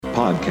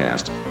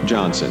Podcast,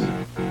 Johnson.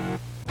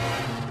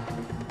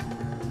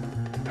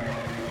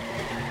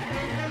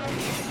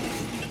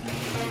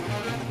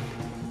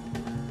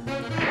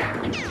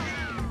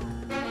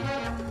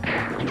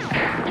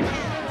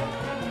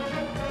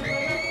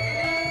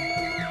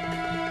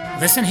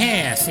 Listen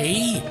here,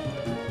 see?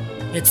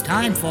 It's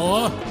time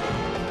for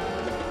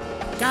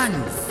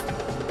Guns,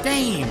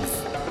 Dames,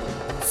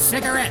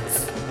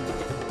 Cigarettes.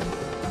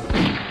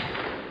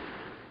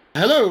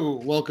 Hello,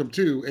 welcome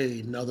to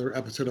another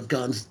episode of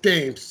Guns,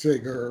 Dames,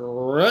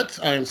 Cigarettes.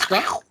 I am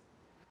Scott,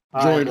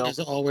 joined as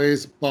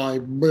always by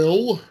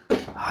Bill.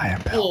 Hi,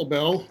 I'm Bill. Hello,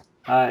 Bill.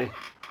 Hi.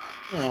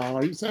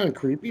 Oh, you sound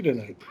creepy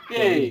tonight.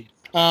 Yay.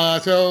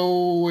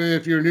 So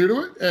if you're new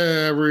to it,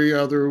 every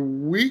other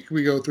week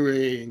we go through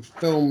a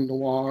film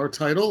noir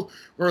title,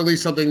 or at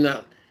least something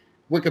that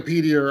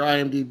Wikipedia or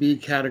IMDb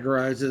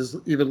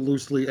categorizes even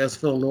loosely as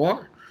film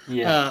noir.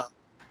 Yeah.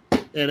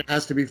 And it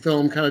has to be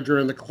filmed kind of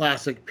during the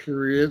classic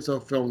periods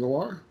of film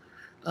noir.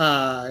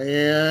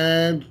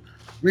 And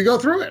we go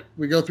through it.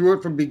 We go through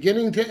it from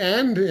beginning to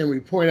end, and we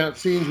point out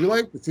scenes we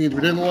like, the scenes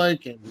we didn't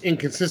like, and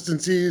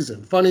inconsistencies,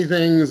 and funny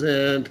things,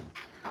 and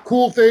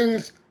cool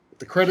things. If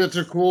the credits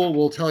are cool,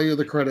 we'll tell you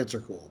the credits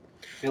are cool.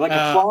 If you like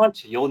a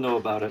font, you'll know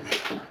about it.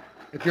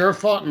 If you're a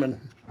fontman,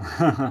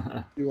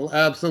 you will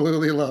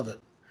absolutely love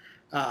it.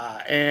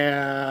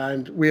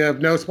 And we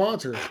have no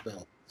sponsors,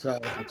 Bill. So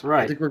that's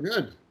right. I think we're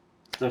good.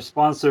 Their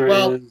sponsor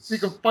is... you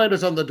can find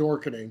us on the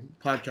Dorkening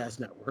Podcast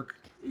Network.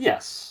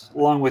 Yes,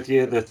 along with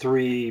the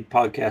three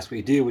podcasts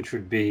we do, which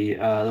would be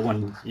the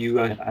one you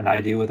and I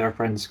do with our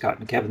friends Scott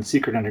and Kevin,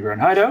 Secret Underground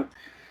Hideout.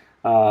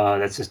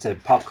 That's just a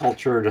pop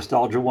culture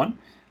nostalgia one.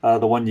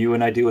 The one you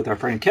and I do with our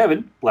friend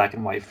Kevin, Black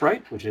and White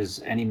Fright, which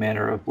is any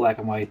manner of black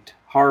and white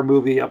horror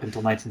movie up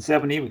until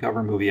 1970. We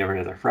cover a movie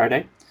every other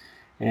Friday.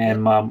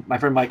 And my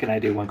friend Mike and I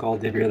do one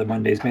called Every Other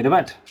Monday's Main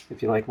Event.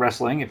 If you like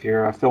wrestling, if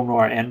you're a film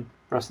noir and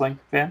wrestling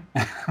fan,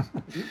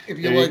 if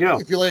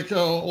you like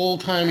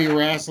old-timey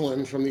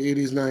wrestling from the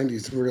 80s,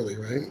 90s, really,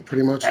 right?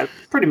 Pretty much.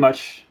 Pretty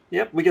much.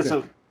 Yep. We get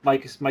some.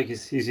 Mike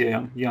is he's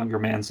a younger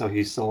man, so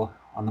he's still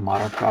on the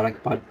modern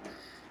product, but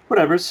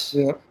whatever's.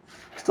 Yeah.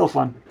 Still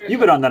fun. You've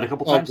been on that a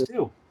couple times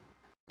too.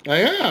 I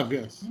have,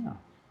 yes. Yeah.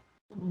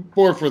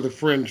 More for the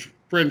fringe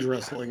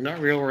wrestling, not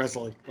real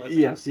wrestling. But...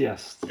 Yes. Yeah.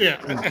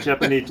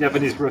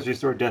 Japanese grocery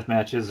store death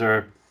matches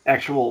are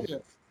actual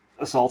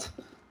assault.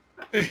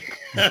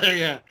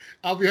 Yeah,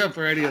 I'll be up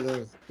for any of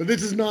those. But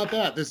this is not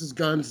that. This is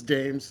Guns,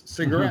 Dames,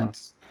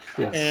 Cigarettes.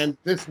 Yes. And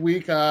this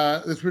week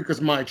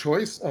was my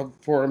choice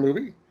for a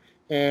movie,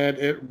 and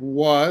it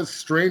was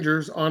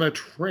Strangers on a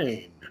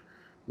Train,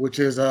 which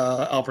is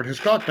Alfred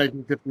Hitchcock,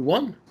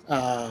 1951,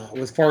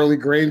 with Farley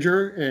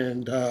Granger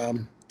and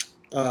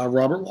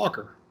Robert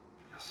Walker.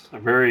 A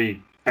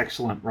very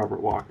excellent Robert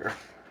Walker.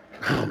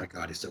 Oh my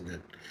God, he's so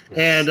good.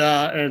 Yes.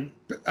 And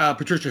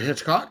Patricia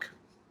Hitchcock.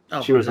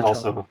 She was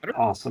also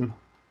awesome.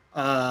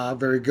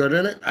 Very good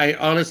in it. I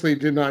honestly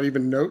did not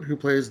even note who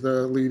plays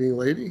the leading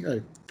lady. I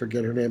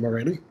forget her name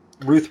already.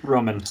 Ruth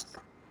Roman.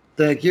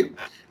 Thank you.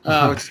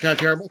 Which is kind of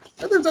terrible.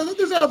 And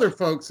there's other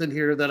folks in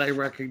here that I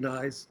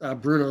recognize.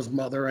 Bruno's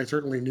mother, I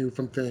certainly knew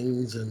from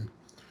things, and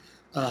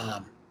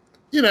from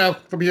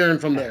here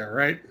and from there,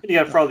 right? You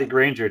got Farley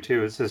Granger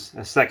too. This is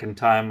a second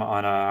time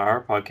on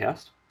our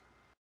podcast.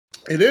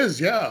 It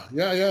is, yeah.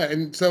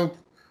 And so,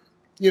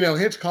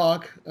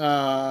 Hitchcock.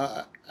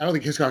 I don't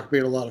think Hitchcock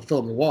made a lot of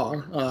film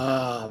noir.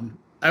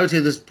 I would say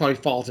this probably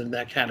falls in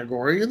that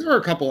category, and there are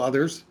a couple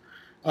others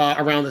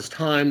around this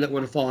time that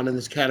would have fallen in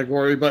this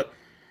category, but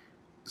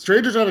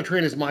Strangers on a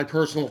Train is my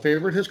personal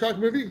favorite Hitchcock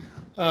movie,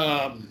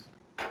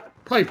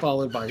 probably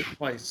followed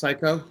by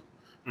Psycho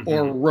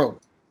or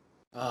Rope.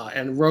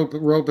 And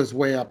Rope is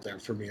way up there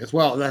for me as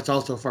well. And that's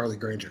also Farley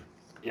Granger.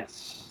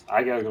 Yes.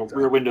 I got to go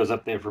Rear Window's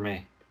up there for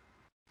me.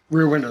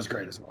 Rear Window's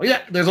great as well.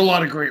 Yeah, there's a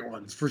lot of great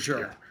ones for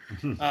sure.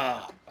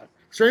 Yeah.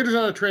 Strangers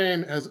on a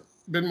Train has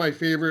been my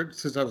favorite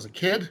since I was a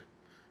kid.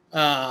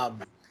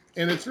 And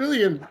it's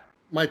really in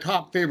my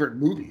top favorite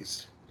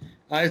movies.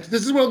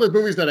 This is one of the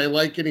movies that I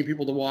like getting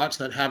people to watch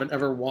that haven't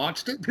ever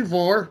watched it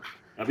before.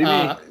 That'd be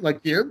me.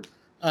 Like you.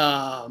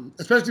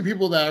 Especially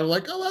people that are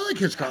like, oh, I like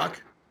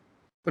Hitchcock.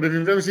 But if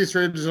you've never seen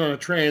Strangers on a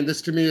Train, this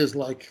to me is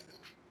like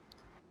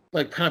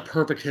kind of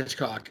perfect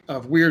Hitchcock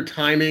of weird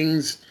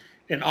timings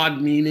and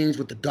odd meanings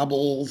with the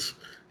doubles.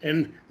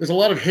 And there's a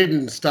lot of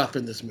hidden stuff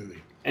in this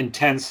movie.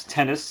 Intense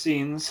tennis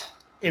scenes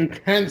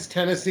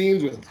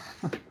with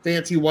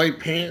fancy white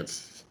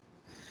pants.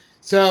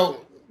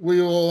 So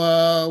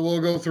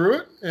we'll go through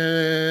it,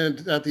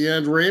 and at the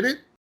end rate it.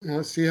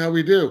 Let's see how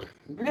we do.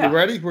 Yeah. You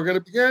ready? We're going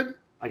to begin.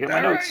 I get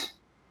my notes.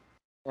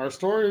 Our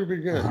story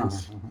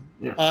begins.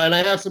 Yeah. And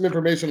I have some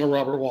information on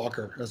Robert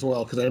Walker as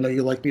well, because I know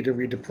you like me to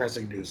read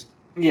depressing news.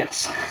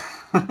 Yes.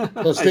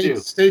 So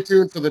stay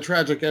tuned for the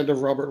tragic end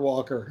of Robert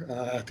Walker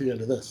at the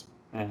end of this.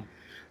 Yeah.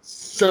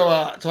 So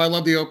I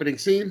love the opening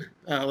scene.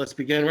 Let's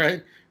begin,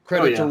 right?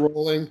 Credits are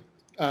rolling.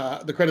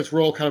 The credits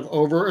roll kind of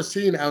over a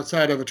scene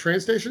outside of a train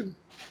station.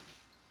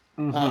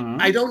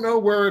 I don't know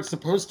where it's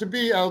supposed to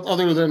be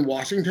other than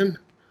Washington.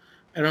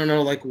 I don't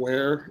know, like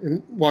where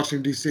in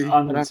Washington D.C.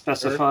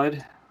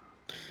 Unspecified.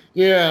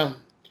 Yeah,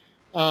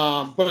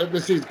 but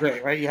this is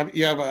great, right?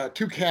 You have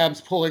two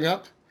cabs pulling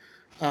up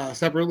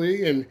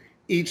separately, and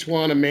each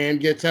one a man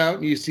gets out,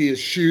 and you see his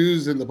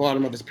shoes in the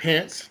bottom of his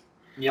pants.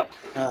 Yep.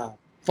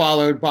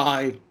 Followed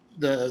by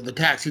the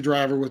taxi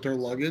driver with their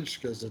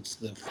luggage, because it's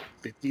the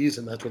 50s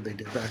and that's what they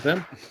did back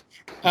then.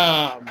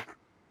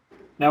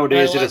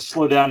 Nowadays, you just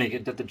slow down and you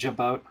get to jump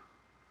out.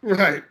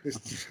 Right.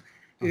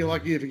 You're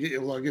lucky if you get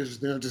your luggage,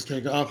 then just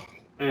take off.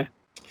 Yeah.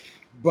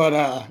 But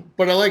I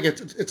like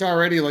it. It's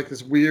already like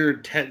this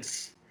weird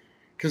tense,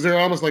 because they're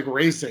almost like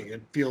racing.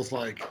 It feels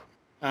like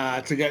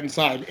to get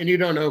inside, and you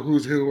don't know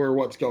who's who or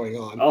what's going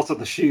on. Also,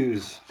 the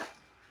shoes.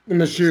 And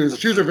the shoes.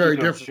 Shoes are very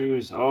different.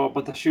 Shoes. Oh,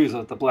 but the shoes,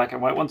 the black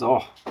and white ones.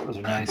 Oh, those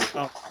are nice.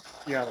 Oh,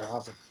 yeah, they're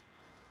awesome.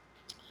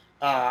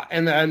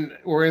 And then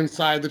we're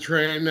inside the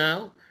train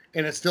now,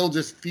 and it's still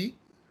just feet.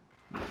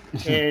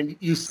 And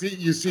you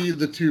see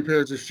the two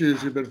pairs of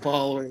shoes you've been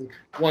following.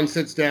 One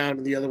sits down,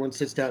 and the other one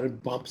sits down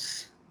and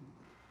bumps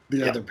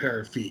the other pair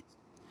of feet.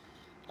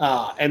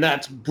 And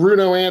that's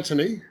Bruno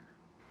Anthony.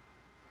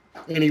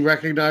 And he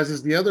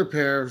recognizes the other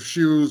pair of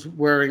shoes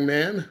wearing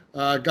man,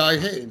 Guy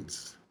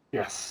Haines.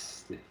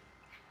 Yes. Yeah.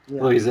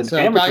 Well, he's an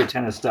amateur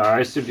tennis star. I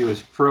assumed he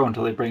was pro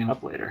until they bring it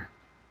up later.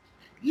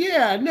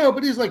 Yeah, no,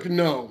 but he's like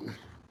known.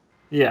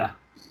 Yeah.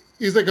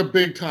 He's like a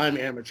big time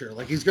amateur.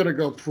 Like he's gonna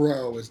go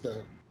pro is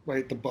the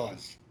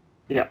buzz.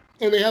 Yeah.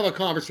 And they have a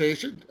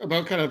conversation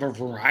about kind of a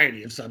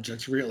variety of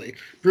subjects, really.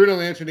 Bruno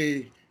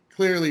Anthony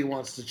clearly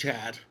wants to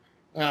chat.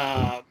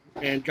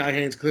 And Guy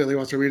Haines clearly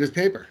wants to read his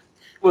paper.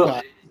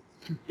 Well,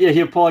 he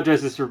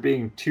apologizes for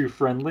being too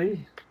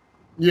friendly.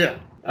 Yeah.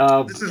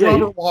 This is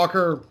Robert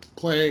Walker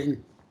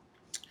playing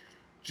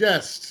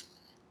just,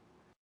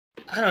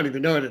 I don't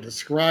even know how to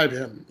describe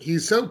him.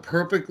 He's so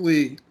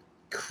perfectly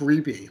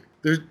creepy.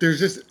 There's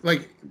just,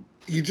 like,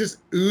 he just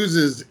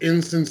oozes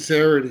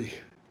insincerity.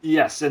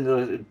 Yes, and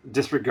the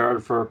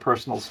disregard for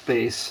personal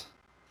space.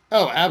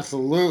 Oh,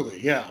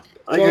 absolutely, yeah.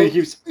 Like, he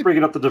keeps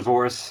bringing up the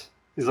divorce.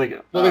 He's like,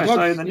 they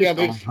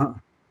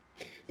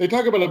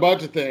talk about a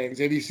bunch of things,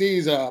 and he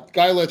sees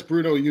Guy lets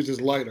Bruno use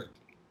his lighter.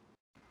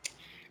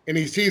 And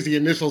he sees the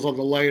initials on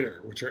the lighter,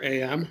 which are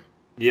AM.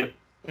 Yep.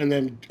 And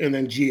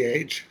then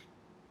GH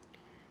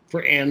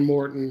for Ann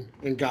Morton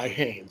and Guy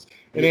Haines.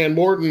 And Ann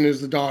Morton is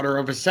the daughter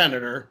of a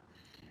senator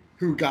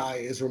who Guy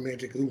is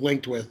romantically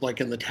linked with, like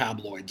in the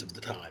tabloids of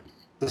the time.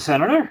 The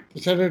senator?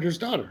 The senator's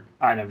daughter.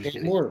 I know. Just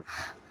Morton.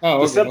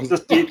 Oh,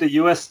 okay. The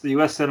U.S.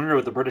 senator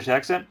with the British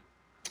accent?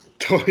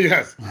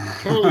 Yes.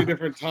 Totally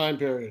different time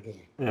period.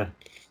 Yeah.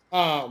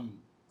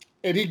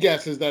 And he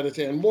guesses that it's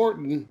Ann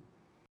Morton,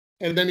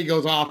 and then he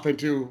goes off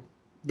into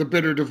the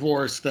bitter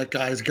divorce that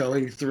Guy's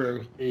going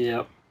through.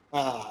 Yep.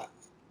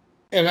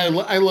 And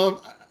I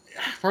love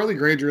Farley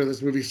Granger in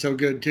this movie so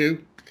good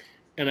too,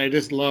 and I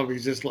just love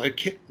he's just like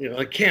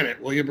can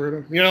it, will you,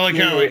 Bruno?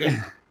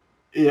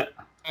 Yeah.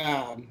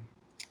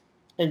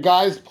 And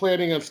Guy's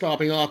planning on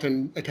stopping off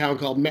in a town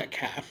called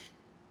Metcalf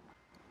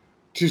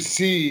to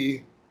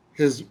see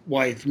his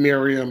wife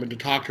Miriam and to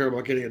talk to her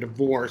about getting a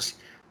divorce.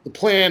 The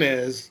plan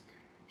is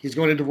he's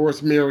going to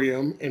divorce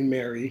Miriam and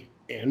marry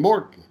Ann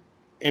Morton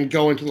and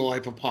go into the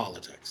life of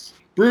politics.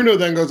 Bruno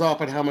then goes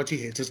off on how much he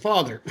hates his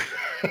father.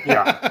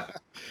 Yeah.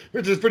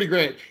 Which is pretty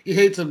great. He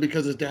hates him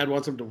because his dad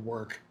wants him to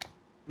work.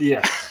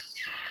 Yeah.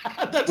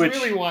 That's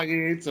really why he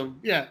hates him.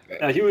 Yeah.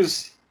 He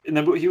was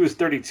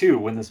 32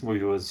 when this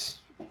movie was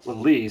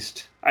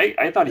released.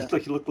 I thought he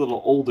looked a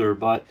little older,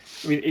 but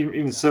I mean,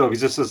 even so,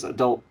 he's just this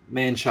adult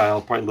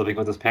man-child, probably living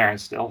with his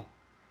parents still.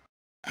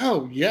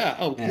 Oh, yeah.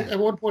 At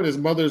one point, his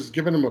mother's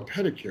giving him a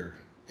pedicure.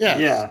 Yeah.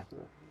 Yeah.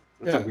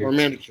 Or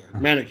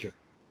manicure.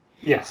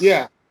 Yes.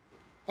 Yeah.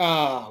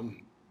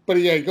 But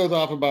he goes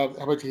off about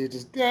how much he hates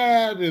his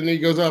dad, and he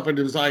goes off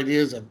into his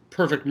ideas of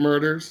perfect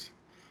murders.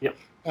 Yep.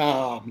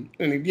 And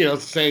he,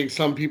 saying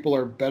some people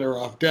are better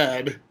off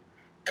dead,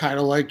 kind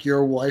of like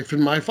your wife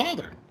and my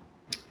father.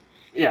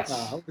 Yes.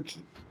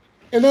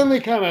 And then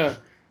they kind of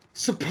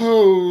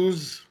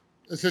suppose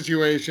a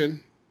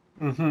situation,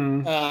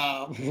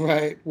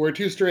 right, where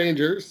two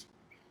strangers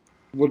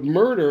would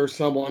murder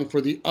someone for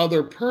the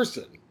other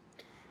person.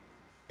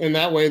 And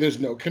that way there's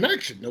no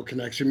connection. No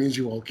connection means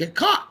you won't get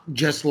caught.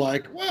 Just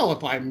like, well,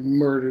 if I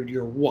murdered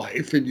your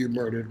wife and you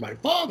murdered my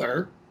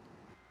father,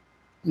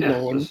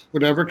 no one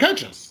would ever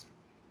catch us.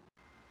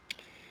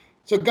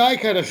 So Guy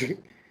kind of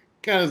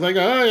is like,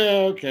 oh,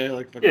 yeah,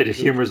 okay. Just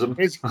humors him.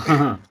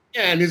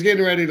 And he's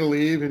getting ready to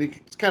leave, and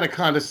he's kind of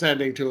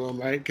condescending to him,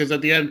 right? Because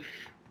at the end,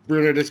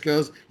 Bruno just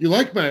goes, you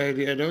like my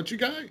idea, don't you,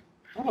 Guy?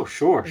 Oh,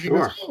 sure.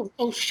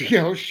 Goes,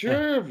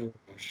 sure.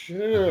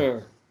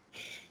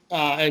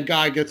 And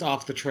Guy gets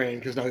off the train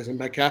because now he's in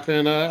Metcalf,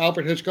 and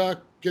Alfred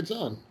Hitchcock gets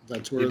on.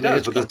 That's where he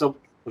does with his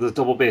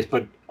double bass,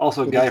 but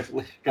also Guy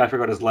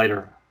forgot his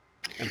lighter,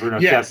 and Bruno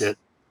kept it.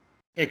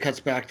 It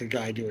cuts back to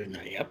Guy doing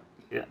that. Yep.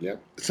 Yeah.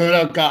 Yep. So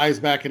now Guy's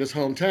back in his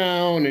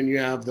hometown, and you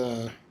have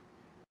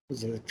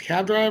is it a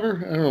cab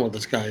driver? I don't know what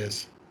this guy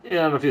is. Yeah,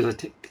 I don't know if he's I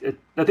think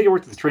he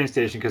worked at the train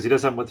station because he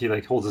does something with he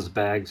holds his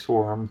bags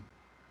for him.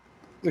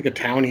 like a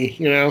townie,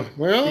 you know.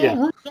 Well, Yeah.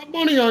 we've got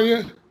money on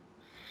you.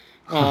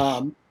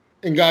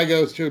 And Guy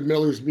goes to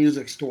Miller's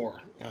music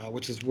store,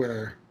 which is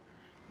where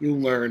you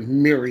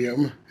learn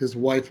Miriam, his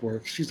wife,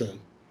 works. She's a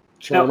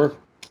charmer.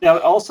 Now,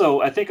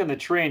 also, I think on the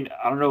train,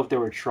 I don't know if they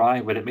were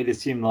trying, but it made it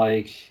seem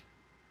like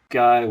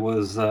Guy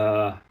was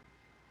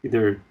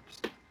either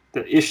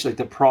the issue, like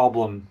the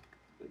problem,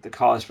 the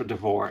cause for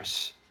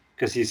divorce,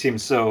 because he seemed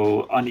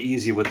so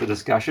uneasy with the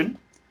discussion.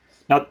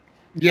 Now,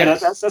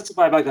 Yes. that's the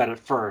vibe I got at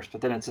first,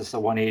 but then it's just a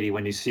 180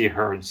 when you see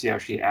her and see how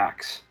she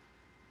acts,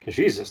 because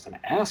she's just an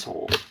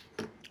asshole.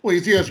 Well,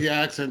 you see how she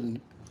acts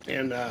and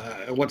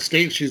what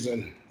state she's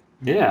in.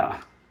 Yeah.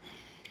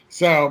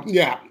 So,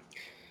 yeah.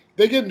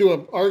 They get into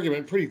an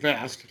argument pretty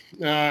fast,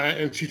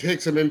 and she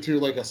takes him into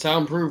like a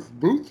soundproof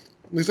booth.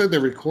 They said they're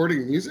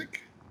recording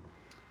music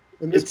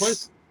in this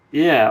place.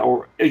 Yeah,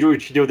 or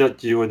would you do that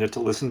to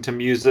listen to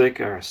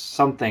music or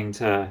something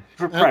for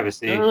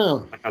privacy? I don't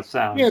know. Like a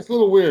sound. Yeah, it's a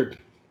little weird.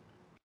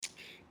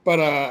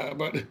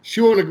 But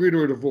she won't agree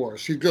to a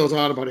divorce. She goes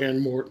on about Ann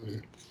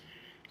Morton.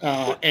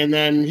 And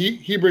then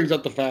he brings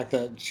up the fact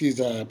that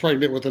she's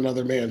pregnant with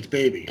another man's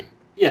baby.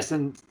 Yes,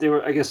 and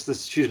I guess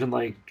she's been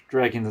like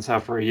dragging this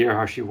out for a year,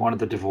 how she wanted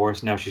the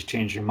divorce. Now she's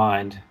changed her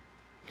mind.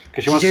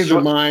 She changed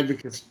her mind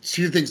because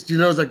she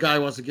knows that Guy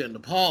wants to get into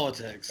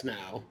politics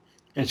now.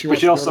 And she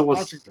wants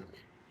Washington.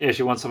 Yeah,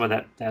 she wants some of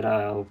that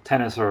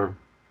tennis or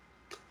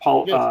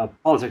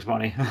politics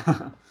money.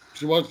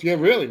 She wants, yeah,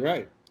 really,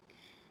 right.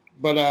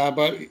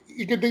 But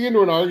you get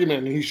into an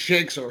argument and he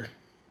shakes her.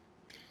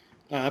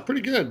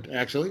 Pretty good,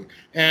 actually.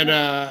 And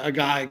a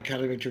guy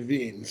kind of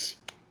intervenes.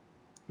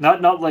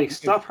 Not like,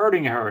 stop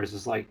hurting her. It's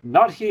just like,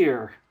 not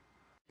here.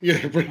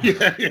 Yeah, but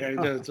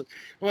yeah.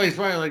 Well, he's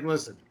probably like,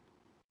 listen,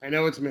 I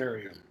know it's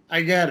Miriam.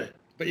 I get it.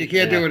 But you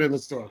can't do it in the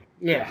store.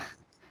 Yeah.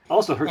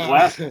 Also, her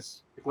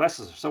glasses. Her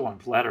glasses are so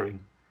unflattering.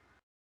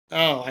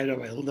 Oh, I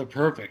know. They're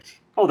perfect.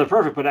 Oh, they're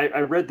perfect. But I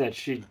read that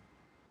she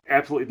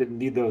absolutely didn't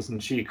need those,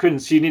 and she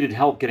needed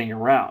help getting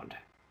around.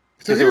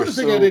 So here's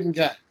the thing I didn't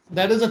get.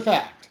 That is a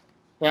fact,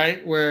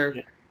 right? Where...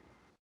 Yeah.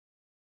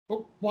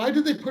 But why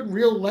did they put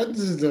real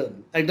lenses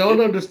in? I don't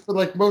understand.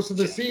 Like most of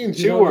the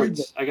scenes, two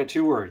words. I got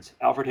 2 words.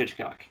 Alfred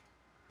Hitchcock.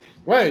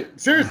 Right.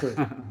 Seriously.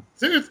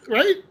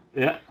 Right?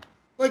 Yeah.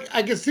 Like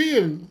I can see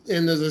and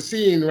there's a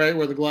scene right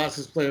where the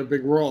glasses play a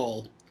big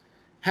role,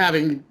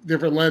 having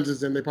different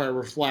lenses and they probably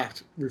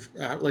reflect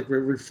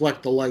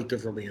the light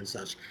differently and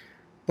such.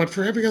 But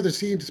for every other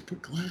scene, just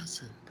put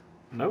glass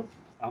in. Nope.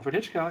 Alfred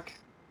Hitchcock.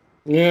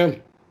 Yeah.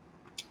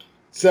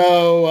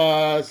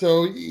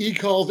 So he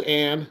calls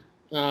Anne.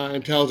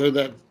 And tells her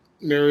that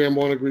Miriam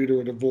won't agree to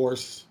a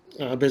divorce,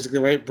 basically,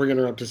 right? Bringing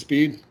her up to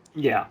speed.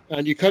 Yeah.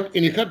 And you cut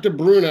to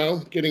Bruno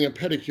getting a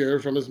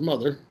pedicure from his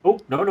mother. Oh,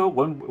 no.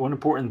 One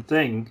important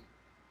thing.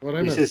 What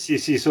I missed? He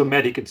says he's so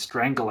mad he could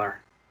strangle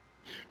her.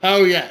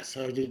 Oh, yes.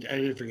 I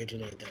did forget to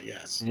note that,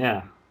 yes.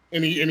 Yeah.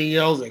 And he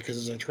yells it because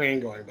there's a train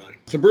going by.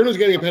 So Bruno's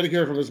getting a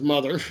pedicure from his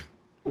mother.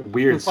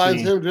 Weird who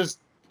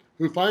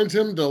finds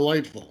him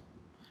delightful.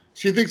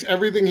 She thinks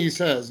everything he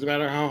says, no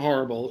matter how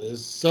horrible,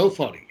 is so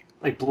funny.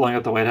 Like blowing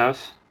up the White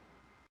House?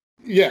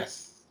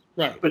 Yes,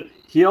 right. But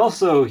he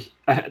also,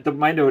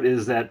 my note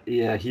is that he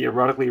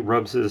erotically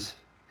rubs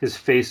his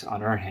face on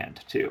her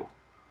hand, too.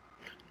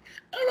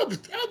 I don't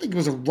think it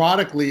was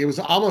erotically. It was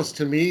almost,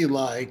 to me,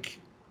 like,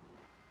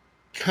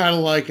 kind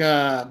of like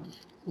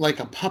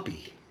a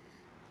puppy.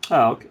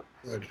 Oh, okay.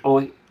 Good. Oh,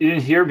 you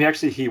didn't hear him?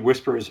 He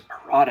whispers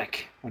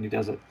erotic when he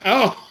does it.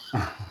 Oh,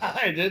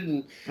 I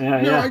didn't.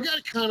 I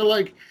got kind of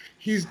like,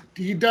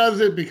 he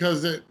does it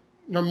because it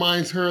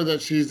reminds her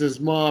that she's his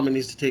mom and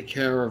needs to take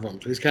care of him.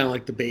 So he's kind of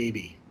like the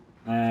baby.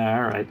 All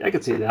right, I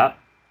could see that.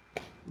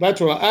 That's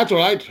what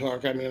I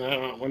took. I mean, I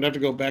don't know. I'm gonna have to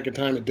go back in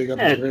time and dig up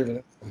his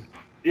grave.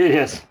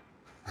 Yes.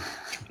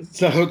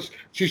 So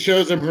she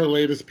shows him her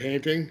latest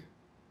painting.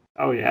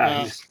 Oh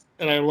yeah,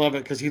 and I love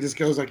it because he just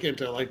goes like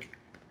into like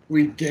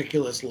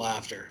ridiculous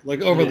laughter,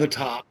 like over the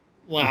top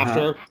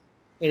laughter,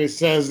 and he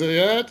says,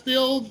 "Yeah, it's the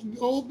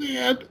old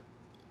man."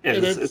 Yeah,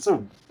 it's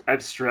so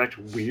abstract,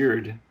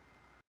 weird.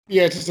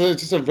 Yeah, it's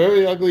just a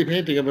very ugly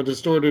painting of a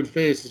distorted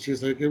face, and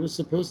she's like, "It was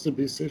supposed to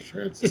be St.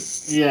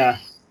 Francis." Yeah,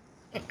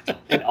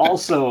 and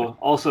also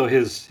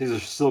his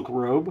silk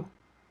robe,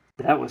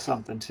 that was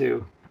something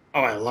too.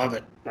 Oh, I love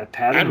it. That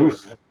pattern.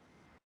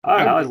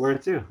 I'd wear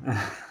it too.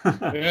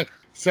 Yeah.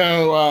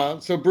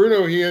 So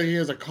Bruno he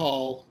has a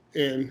call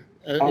in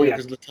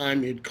because of the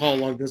time he'd call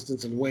long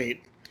distance and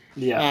wait.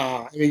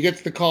 Yeah. And he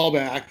gets the call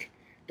back,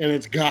 and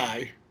it's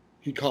Guy.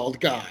 He called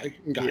Guy,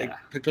 and Guy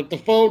picked up the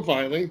phone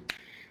finally.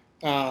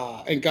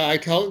 And Guy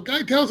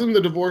tells him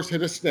the divorce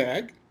hit a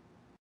snag.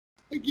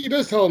 Like, he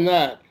does tell him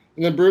that,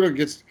 and then Bruno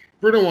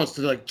wants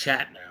to like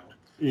chat now.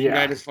 Yeah. The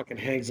guy just fucking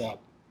hangs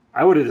up.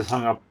 I would have just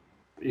hung up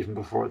even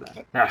before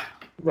that.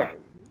 Right.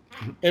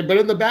 But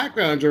in the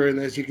background during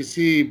this, you can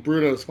see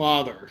Bruno's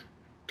father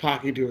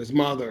talking to his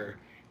mother.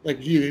 Like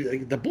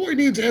the boy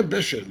needs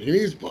ambition. He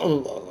needs blah blah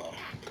blah blah.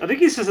 I think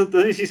he says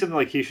something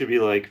like he should be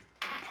like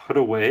put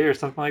away or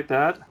something like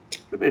that.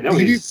 But they know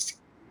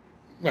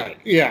right.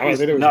 Yeah. He's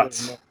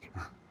nuts.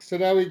 So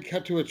now we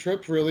cut to a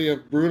trip, really,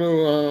 of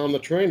Bruno on the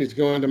train. He's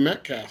going to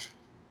Metcalf.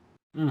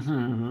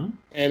 Mm-hmm.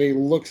 And he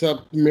looks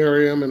up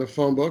Miriam in a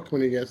phone book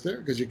when he gets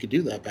there, because you could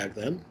do that back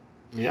then.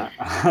 Yeah,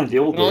 the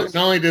old days.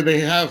 Not only did they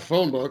have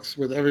phone books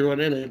with everyone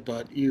in it,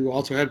 but you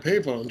also had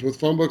payphones with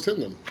phone books in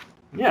them.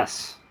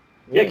 Yes.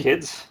 Yeah,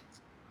 kids.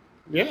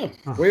 Yeah,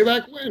 way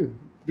back when.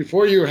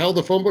 Before you held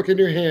the phone book in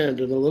your hand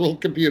and a little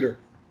computer.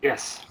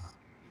 Yes.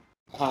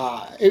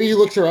 And he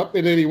looks her up,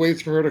 and then he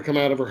waits for her to come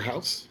out of her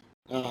house.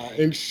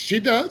 And she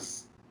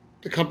does,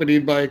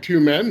 accompanied by two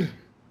men.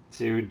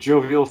 Two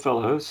jovial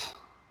fellows.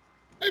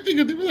 I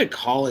think they were like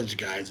college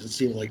guys, it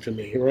seemed like to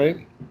me,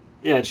 right?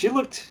 Yeah, and she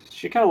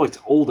kind of looked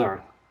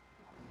older.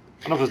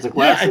 I don't know if it was the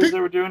glasses that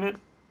were doing it.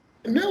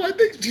 No, I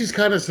think she's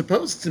kind of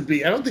supposed to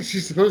be. I don't think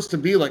she's supposed to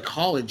be like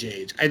college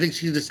age. I think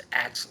she just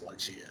acts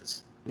like she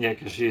is. Yeah,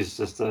 because she's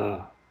just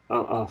a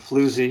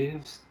floozy.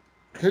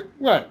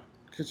 Right.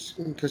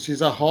 Because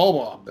she's a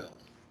hoa, Bill.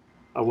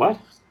 A what?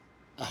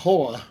 A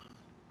hoa.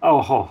 Oh,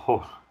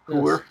 ho.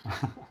 Yes.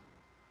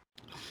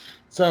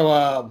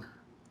 So,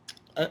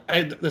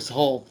 this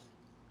whole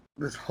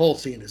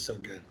scene is so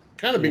good.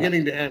 Kind of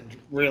beginning to end,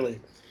 really.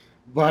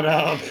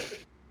 But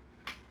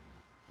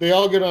they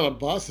all get on a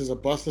bus. There's a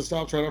bus that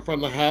stops right in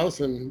front of the house,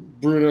 and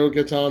Bruno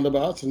gets on the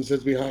bus and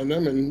sits behind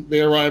them, and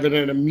they arrive at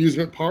an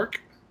amusement park.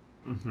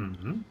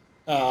 Mm-hmm.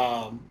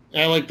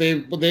 And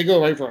they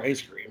go right for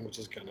ice cream, which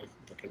is kind of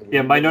fucking weird.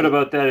 Yeah, my note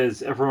about that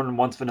is everyone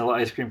wants vanilla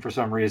ice cream for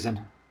some reason.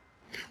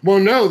 Well,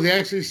 no, they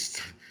actually.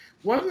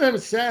 One of them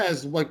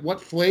says, like, what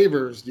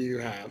flavors do you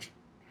have?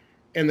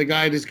 And the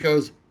guy just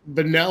goes,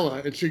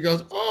 vanilla. And she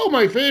goes, oh,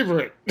 my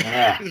favorite.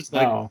 Yeah, it's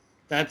like,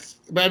 but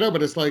I know,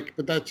 but it's like,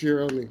 but that's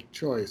your only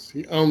choice.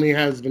 He only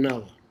has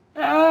vanilla.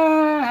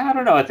 I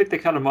don't know. I think they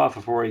cut him off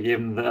before he gave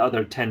him the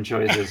other 10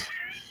 choices.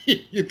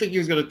 You think he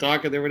was going to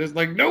talk, and they were just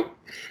like, nope.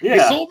 Yeah.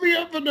 He sold me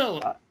up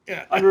vanilla.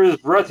 Yeah. Under his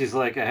breath, he's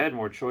like, I had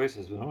more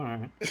choices. But all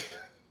right.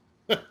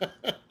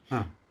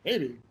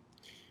 Maybe.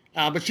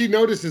 But she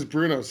notices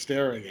Bruno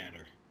staring at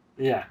her.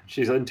 Yeah,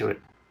 she's into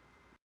it.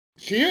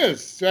 She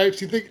is, right?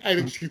 I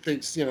think she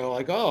thinks,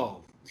 like,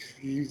 oh,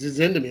 he's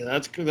into me.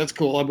 That's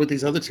cool. I'm with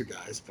these other two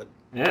guys, but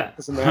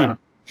doesn't matter.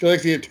 She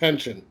likes the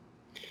attention.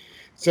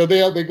 So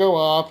they go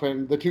off,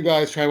 and the two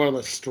guys try one of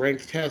the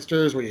strength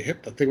testers where you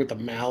hit the thing with the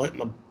mallet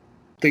and the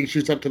thing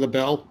shoots up to the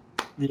bell.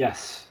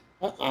 Yes.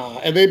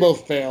 And they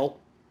both fail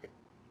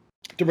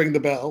to ring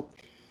the bell.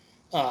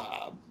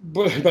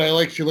 But I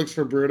like she looks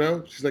for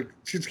Bruno.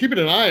 She's keeping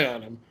an eye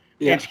on him.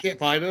 Yeah. And she can't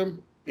find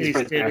him. He's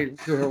right standing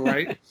to her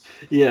right.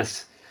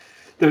 Yes.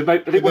 I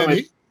think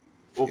right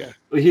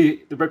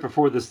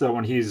before this though,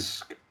 when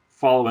he's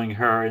following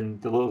her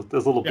and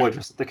this little boy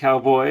dressed as the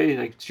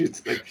cowboy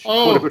shoots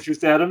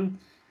at him,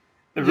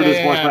 and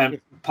Bruno's walks by and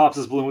pops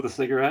his balloon with a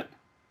cigarette.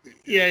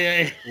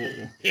 Yeah.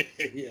 Yes.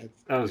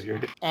 That was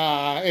great.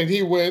 And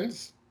he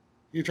wins.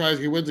 He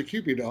wins a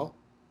Cupid doll.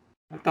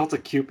 What the hell's a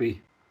Cupid?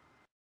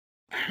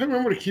 I don't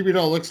remember what a Cupid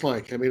doll looks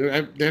like. I mean, they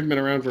haven't been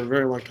around for a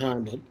very long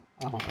time, but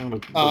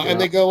and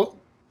they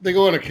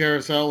go on a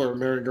carousel or a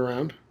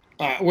merry-go-round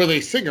where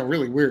they sing a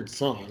really weird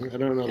song. I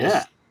don't know.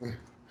 Yeah.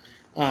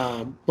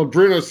 But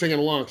Bruno's singing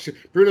along.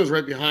 Bruno's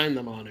right behind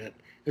them on it,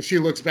 and she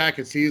looks back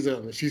and sees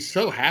him, and she's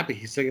so happy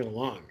he's singing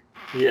along.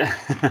 Yeah.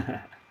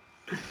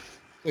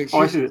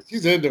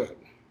 She's into it.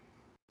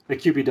 The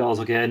Cupid dolls,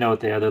 okay, I know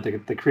what they are. They're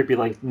the creepy,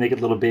 naked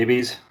little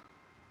babies.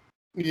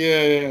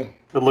 Yeah.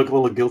 That look a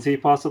little guilty,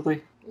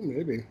 possibly.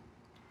 Maybe.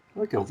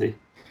 Or guilty.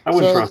 I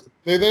wouldn't trust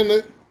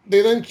them.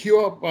 They then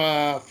queue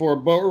up for a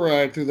boat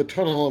ride through the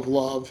Tunnel of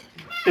Love.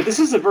 Yeah, this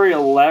is a very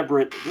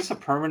elaborate. Is this a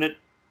permanent?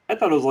 I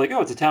thought it was like,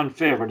 it's a town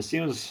fair, but it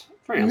seems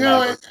very elaborate.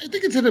 No, I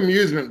think it's an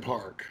amusement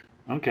park.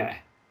 Okay.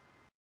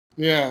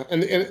 Yeah,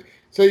 and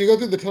so you go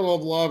through the Tunnel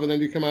of Love, and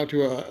then you come out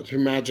to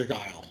Magic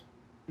Isle.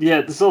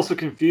 Yeah, this also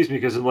confused me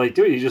because I'm like,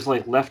 dude, you just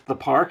left the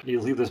park and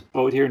you leave this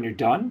boat here and you're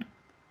done?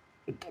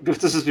 If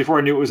this is before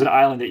I knew it was an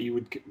island that you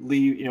would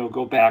leave,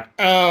 go back.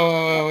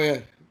 Oh yeah.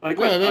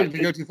 If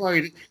you go too far,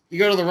 you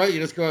go to the right, you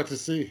just go out to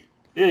sea.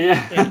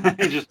 Yeah.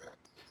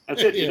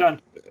 That's it, you're done.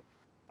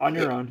 On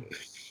your own.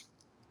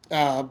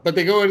 But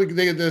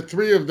the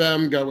three of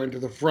them go into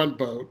the front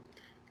boat,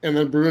 and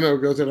then Bruno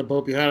goes in a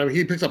boat behind him.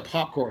 He picks up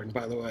popcorn,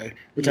 by the way,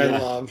 which I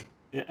love.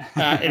 Yeah.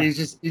 And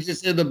he's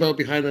just in the boat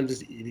behind them,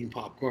 just eating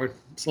popcorn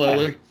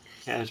slowly.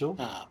 Casual.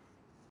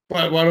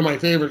 But one of my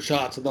favorite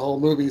shots of the whole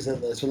movie is in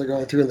this, when they're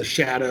going through in the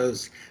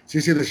shadows. So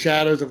you see the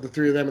shadows of the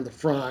three of them in the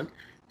front,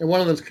 and one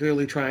of them's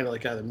clearly trying to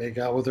either make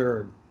out with her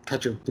or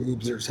touch her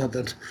boobs or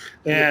something.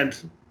 And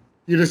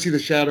you just see the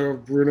shadow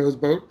of Bruno's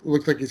boat. It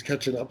looks like he's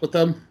catching up with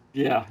them.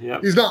 Yeah.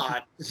 He's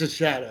not. It's just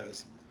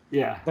shadows.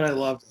 Yeah. But I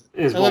loved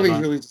it. I love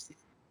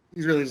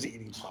he's really just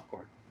eating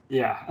popcorn.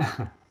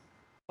 Yeah.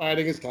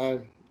 Biding his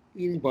time.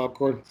 Eating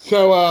popcorn.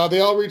 So they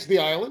all reach the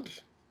island.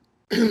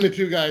 The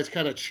two guys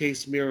kind of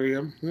chase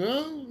Miriam.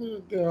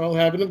 They're all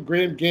having a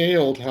grand gay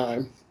old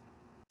time.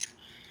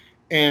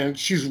 And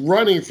she's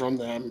running from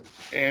them,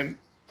 and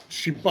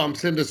she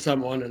bumps into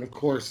someone, and of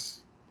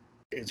course,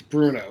 it's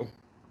Bruno,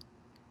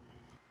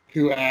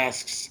 who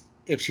asks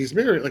if she's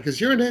Miriam. Like, is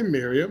your name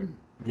Miriam?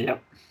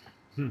 Yep.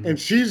 And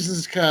she's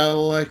just kind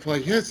of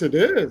like, yes, it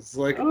is.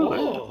 Like,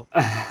 oh.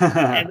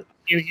 And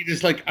he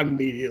just like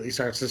immediately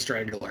starts to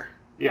strangle her.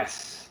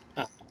 Yes.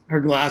 Her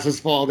glasses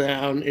fall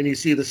down, and you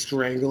see the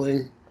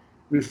strangling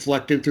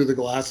reflected through the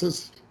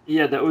glasses.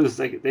 Yeah, that was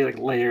like they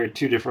layered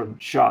 2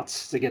 different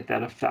shots to get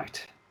that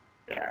effect.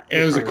 Yeah,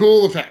 it was a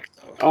cool effect,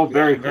 though. Oh,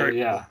 very cool.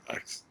 Yeah.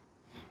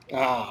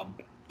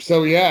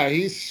 So yeah,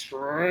 he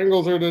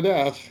strangles her to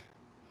death,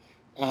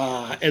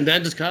 and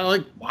then just kind of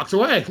like walks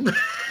away.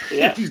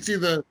 Yeah. You see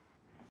the.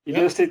 He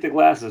does take the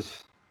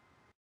glasses.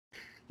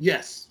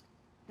 Yes.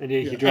 And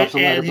he drops the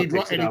lighter, and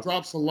he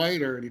drops the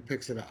lighter, and he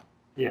picks it up.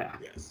 Yeah.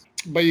 Yes.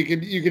 But you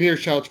can hear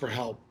shouts for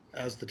help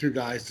as the 2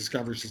 guys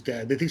discover she's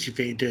dead. They think she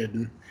fainted,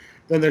 and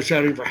then they're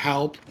shouting for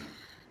help.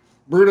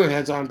 Bruno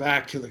heads on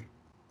back to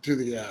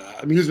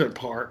the amusement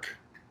park,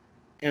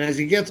 and as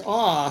he gets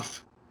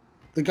off,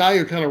 the guy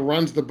who kind of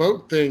runs the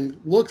boat thing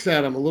looks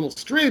at him a little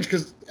strange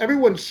because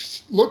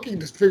everyone's looking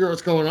to figure out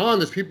what's going on.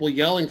 There's people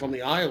yelling from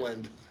the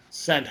island,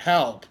 "Send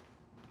help!"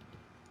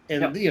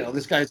 And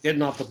this guy's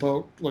getting off the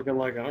boat looking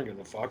like, I don't give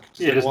a fuck.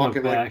 Just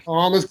walking like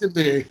calm as can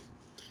be.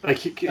 Like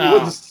he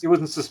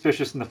wasn't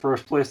suspicious in the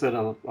first place that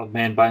a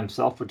man by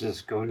himself would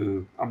just go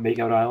to a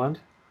makeout island.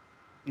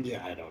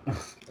 Yeah, I don't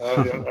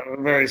know.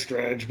 Very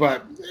strange,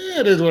 but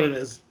it is what it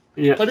is.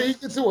 Yeah. But he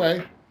gets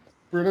away.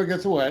 Bruno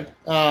gets away.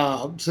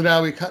 So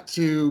now we cut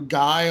to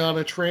Guy on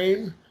a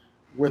train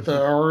with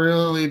a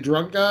really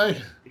drunk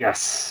guy.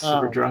 Yes,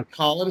 super drunk.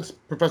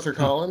 Professor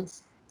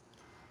Collins.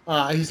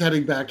 He's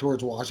heading back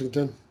towards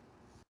Washington.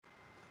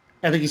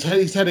 I think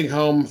he's heading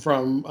home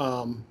from.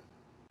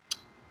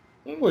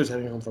 I don't know where he's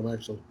heading home from,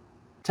 actually.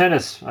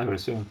 Tennis, I would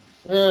assume.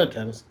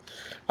 Tennis.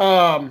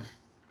 But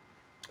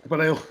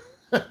I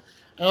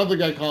love the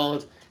guy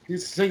Collins.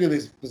 He's singing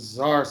these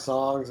bizarre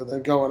songs and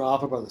then going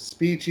off about the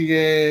speech he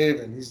gave,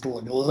 and he's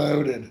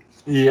loaded.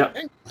 Yep.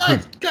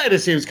 And Guy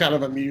just seems kind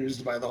of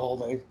amused by the whole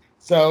thing.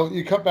 So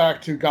you cut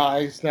back to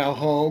Guy's now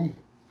home,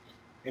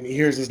 and he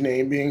hears his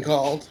name being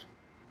called.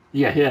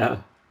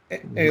 Yeah.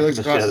 And he looks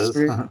across the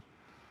street.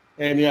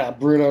 And yeah,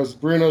 Bruno's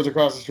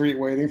across the street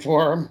waiting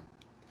for him.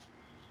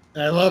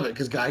 And I love it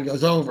because Guy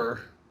goes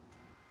over.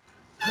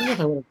 I don't know if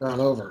I would have gone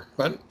over,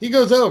 but he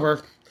goes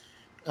over.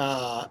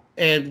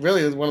 And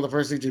really, one of the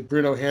first things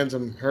Bruno hands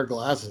him her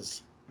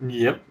glasses.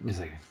 Yep. He's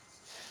like,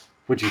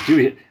 "What'd you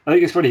do?" I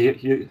think it's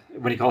funny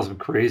when he calls him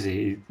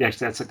crazy.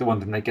 Actually, that's like the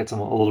one thing that gets him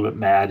a little bit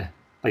mad.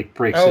 Like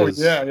breaks his.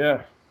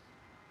 Yeah.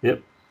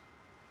 Yep.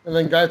 And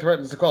then Guy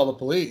threatens to call the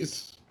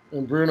police.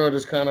 And Bruno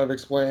just kind of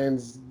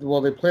explains, well,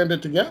 they planned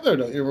it together,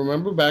 don't you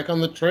remember? Back on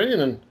the train,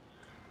 and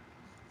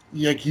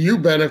you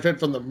benefit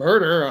from the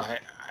murder.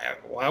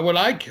 Why would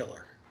I kill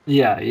her?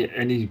 Yeah,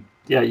 and you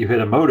hit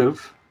a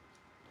motive.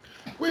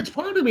 Which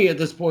part of me at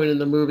this point in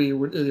the movie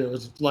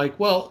was like,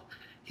 well,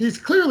 he's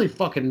clearly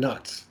fucking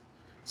nuts.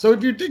 So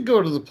if you did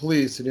go to the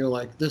police and you're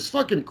like, this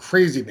fucking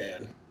crazy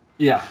man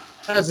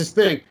has this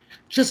thing,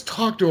 just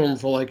talk to him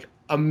for like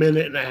a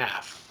minute and a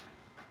half.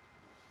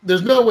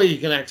 There's no way you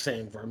can act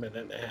sane for a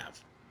minute and a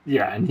half.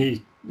 Yeah, and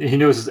he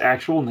knows his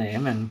actual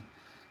name, and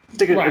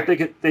they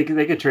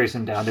could trace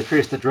him down. They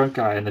traced the drunk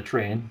guy in the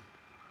train.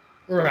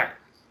 Right.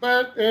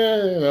 But,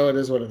 it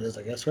is what it is,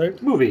 I guess,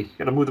 right? Movie.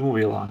 Got to move the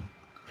movie along.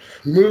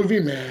 Movie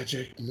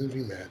magic.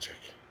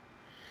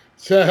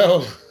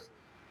 So,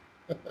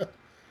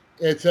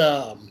 it's,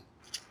 a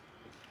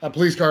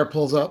police car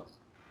pulls up.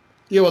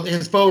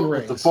 His phone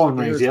rings. The phone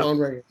rings,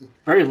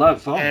 Very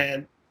loud phone.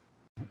 And,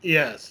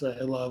 yes,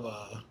 I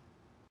love,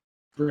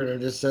 Bruno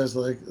just says,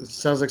 like, it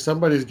sounds like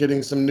somebody's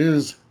getting some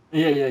news.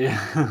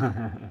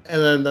 Yeah.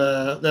 And then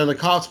the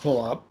cops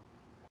pull up,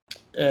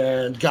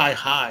 and Guy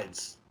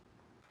hides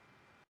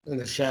in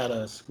the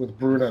shadows with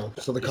Bruno,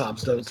 so the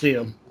cops don't see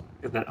him.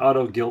 Get that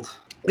auto guilt.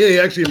 Yeah, he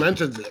actually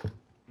mentions it.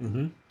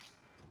 Mm-hmm.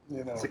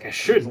 It's like I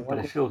shouldn't, but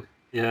I feel.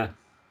 Yeah.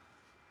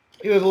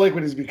 He doesn't like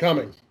what he's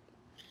becoming.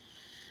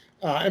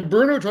 And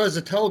Bruno tries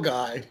to tell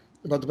Guy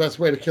about the best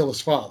way to kill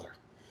his father.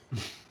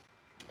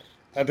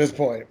 At this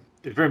point.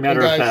 It's very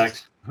matter of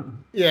fact.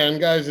 Yeah,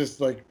 and Guy's just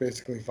like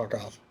basically fuck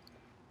off.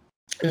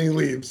 And he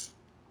leaves.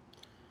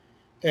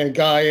 And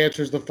Guy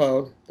answers the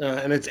phone,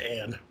 and it's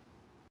Anne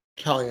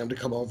telling him to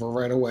come over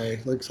right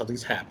away, like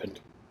something's happened.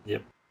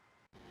 Yep.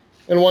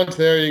 And once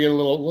there, you get a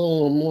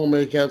little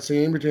makeout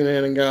scene between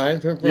Anne and Guy.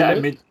 Yeah,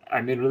 I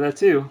made with that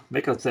too.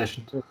 Makeout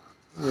session.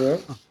 Yeah.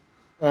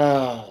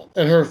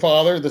 And her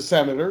father, the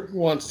senator,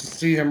 wants to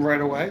see him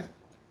right away.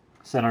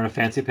 Senator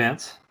Fancy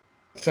Pants.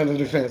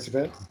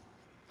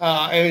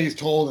 And he's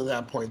told at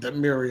that point that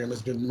Miriam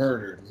has been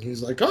murdered. And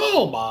he's like,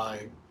 oh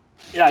my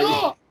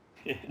God.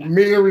 Yeah.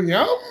 Miriam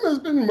has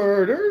been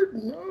murdered?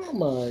 Oh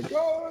my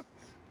God.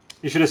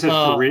 You should have said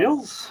for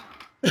reals?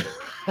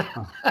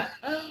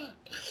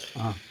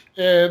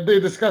 And they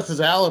discuss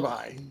his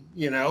alibi,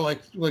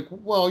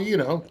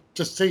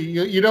 just say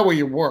you know where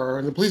you were,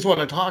 and the police want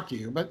to talk to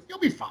you, but you'll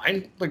be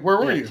fine. Like, where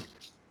were you?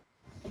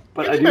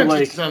 But I do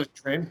like,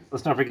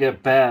 let's not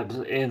forget Babs,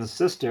 Anne's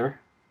sister.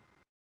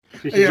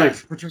 She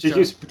just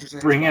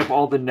bring up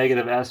all the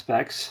negative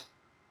aspects.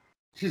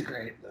 She's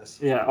great in this.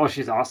 Yeah. Oh,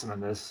 she's awesome in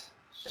this.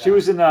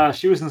 Yeah.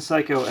 She was in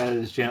Psycho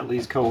as Janet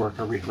Leigh's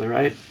coworker briefly,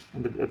 right?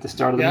 At the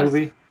start of the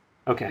movie.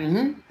 Okay.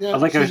 Mm-hmm. Yeah. I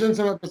like she's in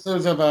some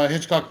episodes of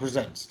Hitchcock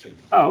Presents too.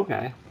 Oh,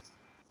 okay.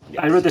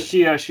 Yes. I read that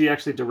she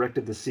actually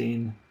directed the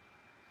scene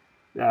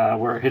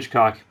where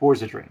Hitchcock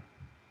boards a train.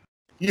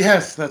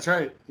 Yes, that's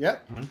right.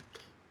 Yep.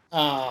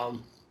 Mm-hmm.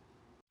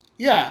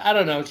 Yeah, I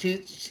don't know.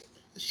 She's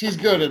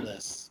good in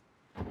this.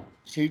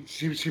 She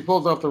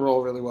pulls off the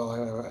role really well.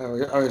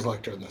 I always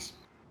liked her in this.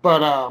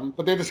 But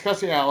they discuss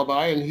the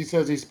alibi, and he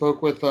says he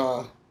spoke with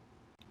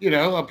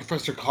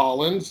Professor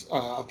Collins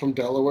from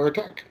Delaware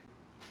Tech.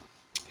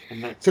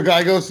 So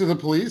guy goes to the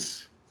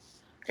police,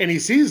 and he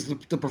sees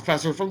the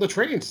professor from the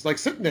trains like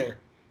sitting there.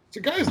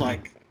 So guy's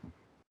like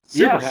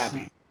super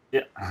happy.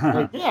 Yeah.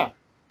 Like, yeah.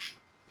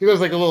 He does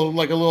like a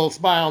little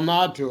smile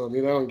nod to him,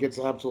 and gets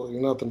absolutely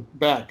nothing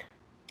back.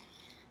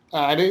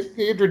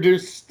 He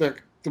introduced the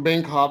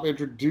main cop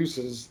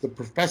introduces the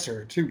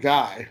professor to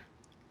Guy,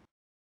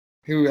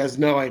 who has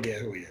no idea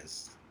who he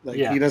is.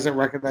 He doesn't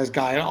recognize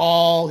Guy at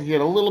all. He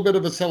had a little bit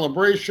of a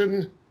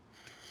celebration.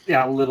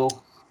 Yeah, a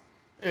little.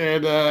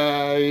 And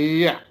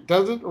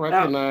doesn't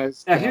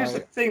recognize. Now here's the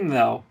thing,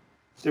 though.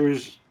 There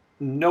was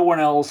no one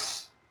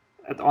else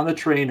on the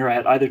train or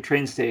at either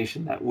train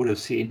station that would have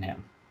seen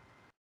him.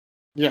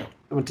 Yeah.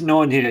 No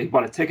one, he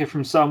bought a ticket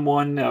from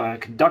someone, a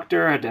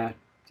conductor had to,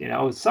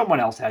 someone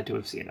else had to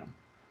have seen him.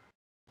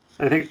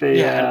 I think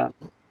they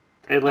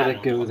let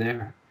it go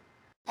there.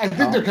 I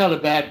think they're kind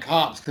of bad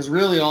cops because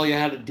really all you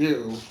had to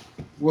do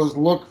was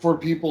look for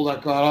people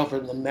that got off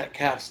in the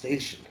Metcalf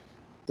station.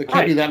 There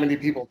can't be that many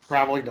people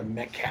traveling to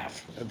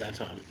Metcalf at that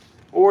time.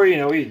 Or,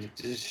 you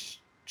just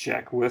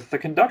check with the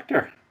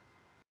conductor.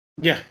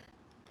 Yeah.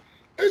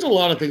 There's a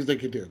lot of things they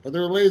could do, but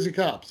they're lazy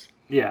cops.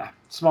 Yeah,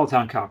 small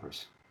town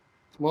coppers.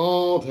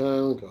 Small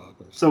town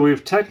coppers. So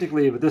we've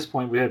technically, at this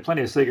point, we had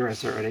plenty of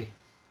cigarettes already.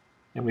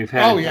 And we've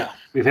had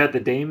we've had the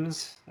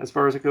dames as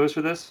far as it goes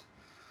for this.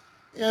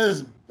 Yeah,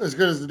 as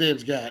good as the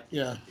dames got,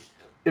 yeah.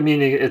 I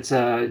mean, it's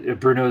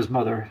Bruno's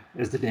mother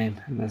is the dame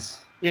in this.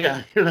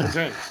 Yeah, that's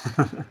right.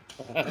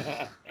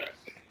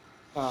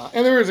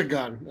 And there is a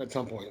gun at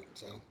some point,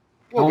 so.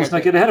 Let's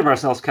not get ahead of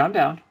ourselves. Calm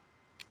down.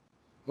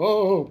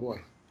 Oh, boy.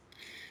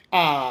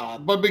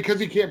 But because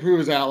he can't prove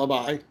his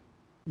alibi,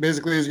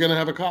 basically he's going to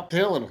have a cop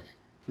tailing him.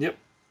 Yep.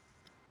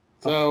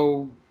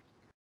 So,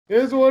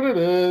 here's what it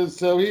is.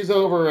 So he's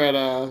over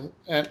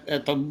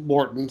at the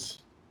Mortons,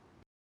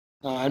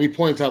 and he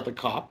points out the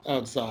cop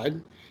outside,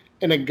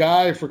 and a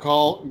call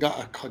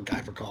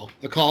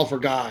for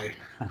Guy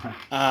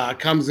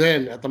comes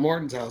in at the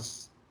Morton's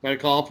house. I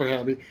call for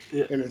him,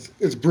 and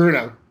it's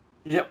Bruno.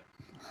 Yep.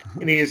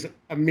 And he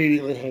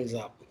immediately hangs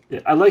up. Yeah,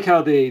 I like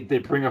how they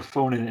bring a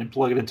phone in and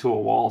plug it into a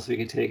wall so you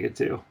can take it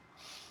too.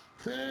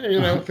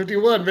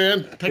 51,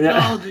 man.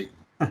 Technology.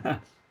 Yeah.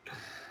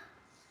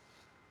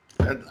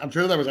 I'm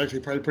sure that was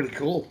actually probably pretty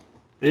cool.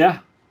 Yeah.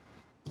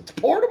 It's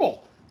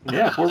portable.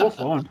 Yeah, portable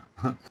phone.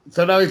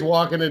 So now he's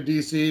walking to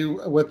D.C.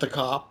 with the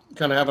cop,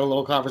 kind of having a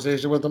little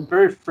conversation with him.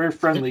 Very, very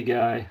friendly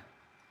guy.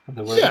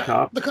 The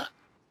cop.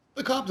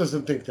 The cop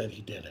doesn't think that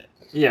he did it.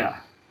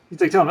 Yeah.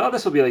 He's like telling him,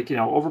 this will be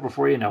over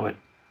before you know it.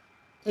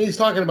 And he's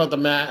talking about the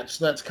match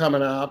that's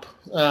coming up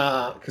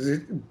because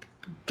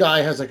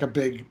Guy has a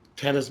big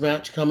tennis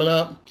match coming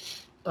up.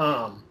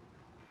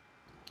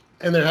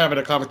 And they're having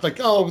a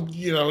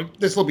conversation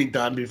this will be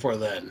done before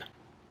then.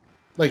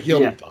 You'll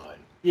be fine.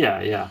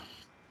 Yeah, yeah.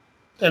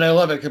 And I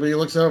love it because he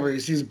looks over, he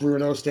sees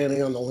Bruno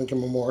standing on the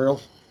Lincoln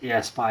Memorial.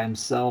 Yes, by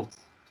himself,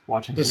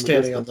 watching. Just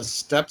standing on the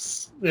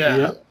steps. Yeah,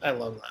 yep. I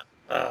love that.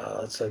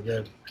 Oh, that's so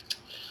good.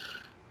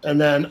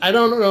 And then, I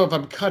don't know if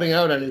I'm cutting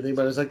out anything,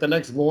 but it's the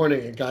next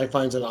morning, a guy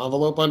finds an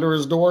envelope under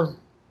his door.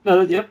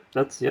 No, yep.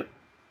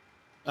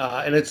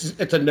 And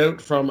it's a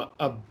note from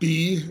a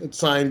B. It's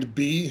signed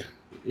B.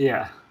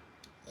 Yeah.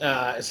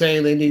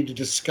 Saying they need to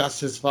discuss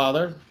his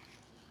father.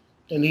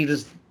 And he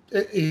just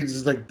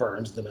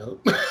burns the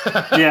note.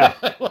 Yeah.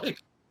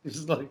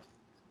 He's just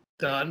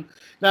done.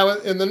 Now,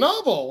 in the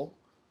novel,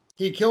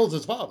 he kills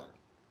his father.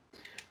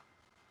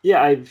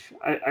 Yeah,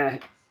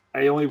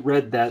 I only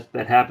read that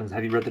happens.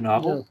 Have you read the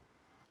novel?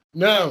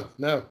 No.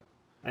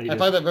 I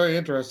find that very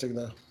interesting,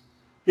 though.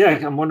 Yeah,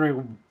 I'm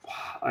wondering,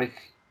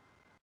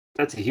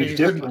 that's a huge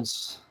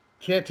difference.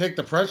 Can't take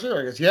the pressure,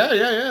 I guess.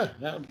 Yeah.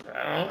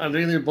 I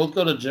think they both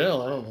go to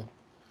jail. I don't know.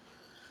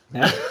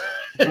 Yeah.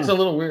 It's a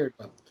little weird,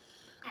 but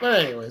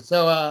anyway.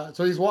 So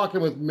he's walking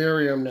with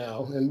Miriam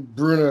now, and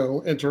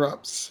Bruno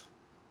interrupts.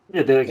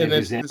 Yeah, they an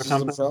exam or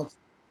something. Himself.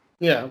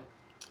 Yeah,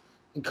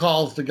 he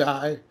calls the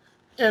guy.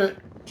 And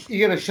you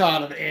get a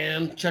shot of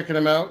Anne checking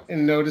him out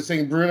and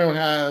noticing Bruno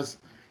had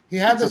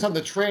this on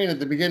the train at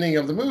the beginning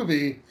of the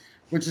movie,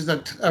 which is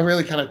a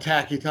really kind of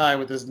tacky tie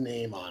with his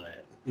name on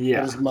it. Yeah.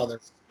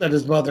 That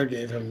his mother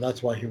gave him.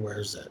 That's why he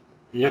wears it.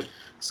 Yep.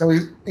 So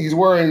he's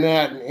wearing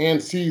that, and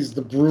Anne sees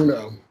the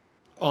Bruno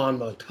on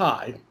the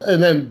tie.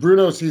 And then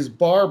Bruno sees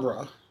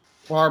Barbara.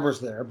 Barbara's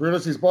there. Bruno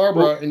sees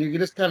Barbara, and you can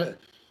just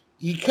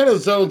he kind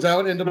of zones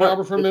out into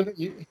Barbara for a minute.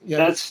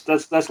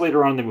 That's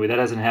later on in the movie. That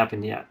hasn't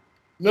happened yet.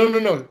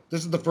 No.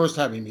 This is the first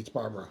time he meets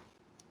Barbara.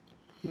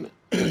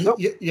 Nope.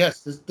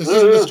 Yes, this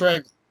isn't the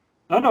strangle.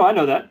 No, I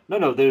know that.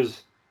 No,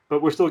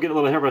 but we're still getting a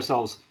little ahead of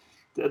ourselves.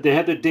 They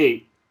had their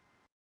date,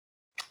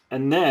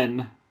 and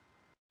then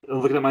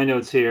looking at my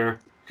notes here,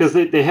 because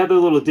they had their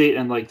little date,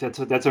 and like that's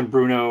when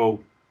Bruno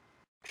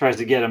tries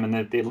to get him,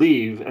 and they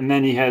leave, and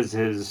then he has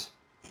his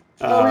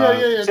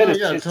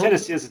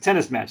tennis. He has a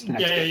tennis match the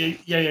next day.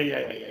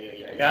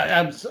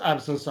 Yeah. I'm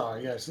so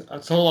sorry. Yes.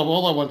 So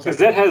hold on one second. Because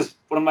that has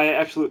one of my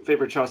absolute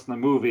favorite shots in the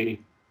movie.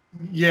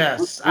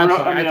 Yes, Bruno,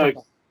 I'm sorry.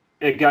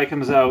 A guy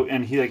comes out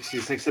and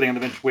he's sitting on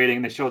the bench waiting,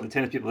 and they show the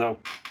tennis people how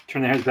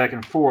turn their heads back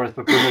and forth,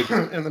 but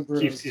Bruno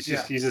he's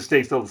just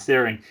staying still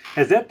staring.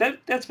 Has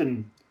that's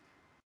been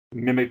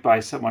mimicked by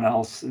someone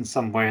else in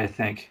some way? I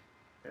think.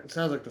 It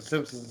sounds like The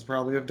Simpsons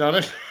probably have done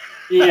it.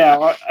 Yeah,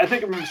 well, I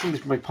think I remember seeing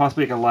this like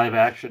possibly like a live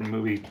action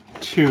movie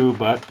too,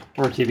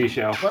 or a TV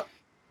show.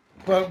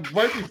 But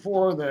right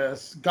before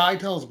this, Guy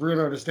tells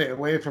Bruno to stay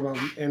away from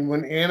him, and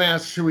when Anne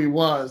asks who he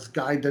was,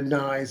 Guy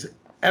denies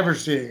ever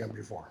seeing him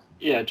before.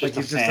 Yeah, just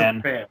like a fan.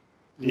 Just a fan.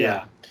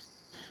 Yeah.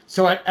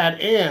 So at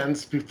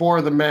Anne's,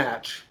 before the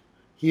match,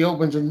 he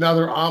opens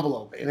another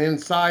envelope, and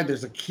inside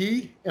there's a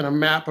key and a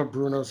map of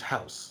Bruno's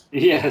house.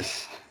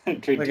 Yes.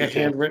 Like a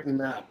handwritten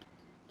map.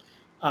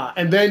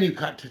 And then you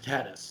cut to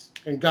tennis,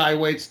 and Guy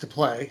waits to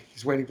play.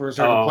 He's waiting for his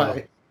turn to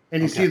play.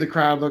 And you see the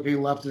crowd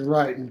looking left and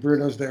right, and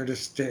Bruno's there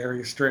just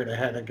staring straight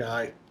ahead at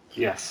Guy.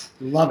 Yes.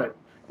 Love it.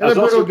 And then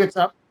Bruno gets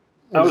up.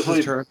 I was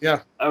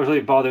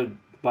really bothered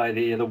by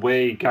the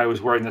way Guy was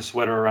wearing the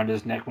sweater around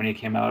his neck when he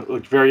came out. It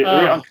looked very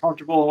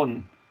uncomfortable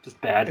and just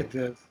bad. It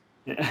did.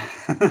 Yeah.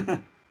 It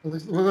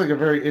looked like a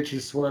very itchy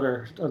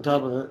sweater on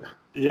top of it.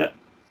 Yeah.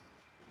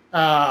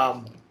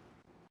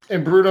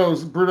 And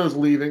Bruno's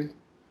leaving.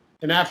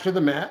 And after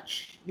the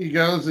match, he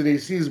goes and he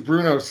sees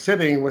Bruno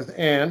sitting with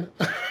Anne.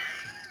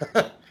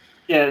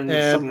 Yeah, and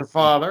her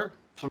father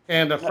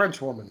and a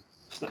French woman.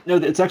 No,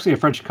 it's actually a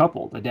French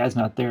couple. The dad's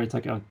not there. It's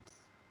like a.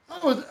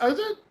 Oh, is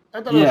it?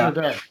 I thought it was her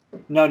dad.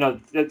 No.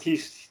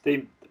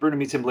 Bruno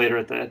meets him later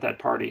at that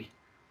party.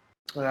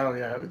 Oh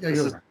yeah.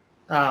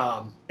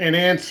 And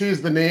Anne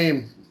sees the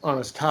name on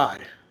his tie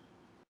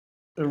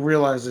and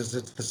realizes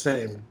it's the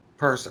same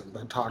person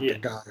that talked to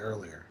Guy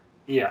earlier.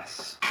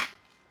 Yes.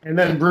 And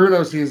then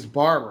Bruno sees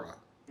Barbara.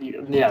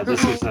 Yeah,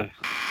 this is a.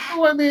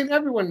 Oh, I mean,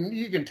 everyone,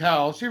 you can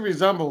tell she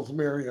resembles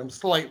Miriam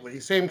slightly.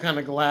 Same kind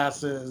of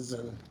glasses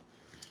and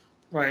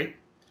right.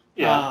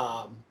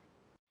 Yeah.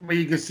 But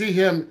you can see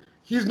him.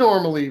 He's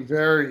normally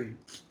very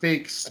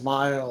fake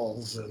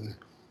smiles, and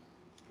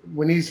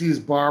when he sees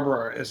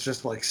Barbara, it's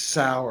just like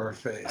sour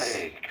face.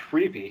 Hey,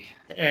 creepy.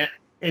 And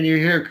you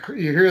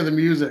hear the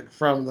music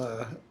from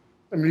the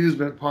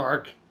amusement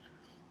park,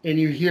 and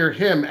you hear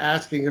him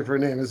asking if her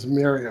name is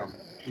Miriam.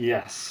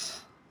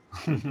 Yes.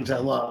 Which I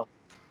love.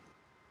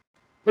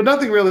 But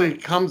nothing really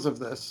comes of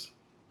this.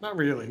 Not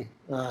really.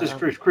 Just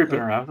creeping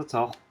around, that's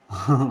all.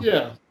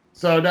 Yeah.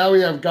 So now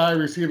we have Guy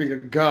receiving a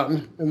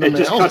gun in the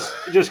mail.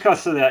 It just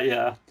cuts to that,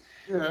 yeah.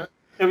 Yeah.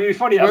 It would be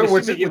funny.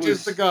 Which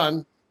is the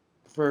gun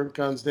for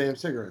Guns, Damn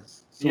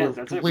Cigarettes. So we've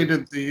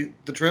completed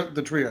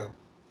the trio.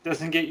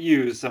 Doesn't get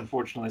used,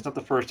 unfortunately. It's not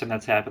the first time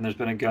that's happened. There's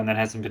been a gun that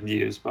hasn't been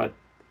used, but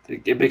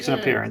it makes an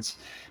appearance.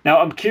 Now,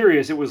 I'm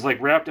curious. It was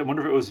like wrapped. I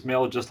wonder if it was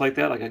mailed just like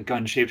that, like a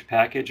gun-shaped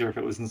package, or if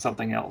it was in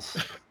something else.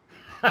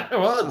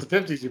 Well, it's the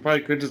 50s. You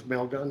probably could just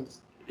mail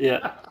guns.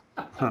 Yeah.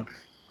 Huh.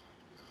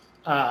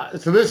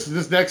 So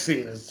this next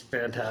scene is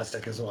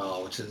fantastic as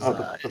well, which is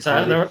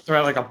they're at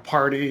like a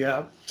party,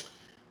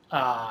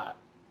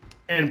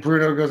 and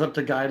Bruno goes up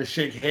to Guy to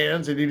shake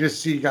hands, and you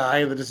just see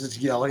Guy that is just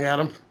yelling at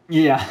him.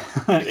 Yeah,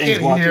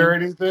 can't hear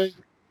anything.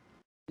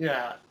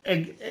 Yeah,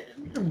 and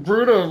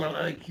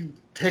Bruno he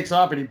takes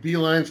off and he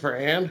beelines for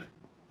Anne.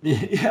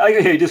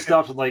 Yeah, he just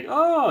stops and he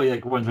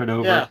runs right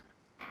over. Yeah,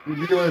 he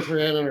beelines for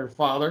Anne and her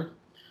father.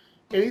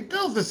 And he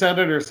tells the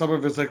senator some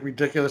of his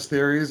ridiculous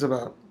theories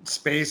about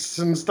space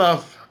and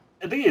stuff.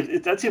 I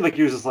think that seemed like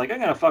he was just like, I'm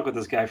gonna fuck with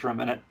this guy for a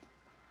minute.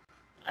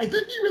 I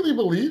think he really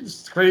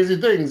believes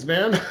crazy things,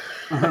 man.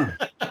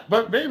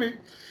 But maybe.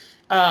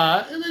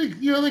 And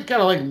then they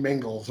kind of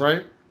mingles,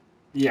 right?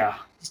 Yeah.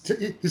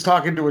 He's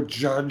talking to a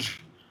judge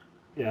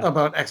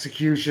about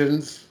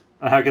executions.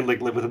 How he can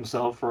live with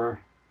himself for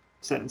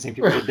sentencing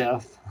people to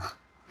death.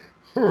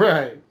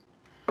 Right.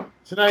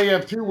 So now you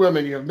have two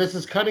women. You have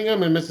Mrs.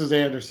 Cunningham and Mrs.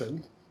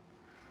 Anderson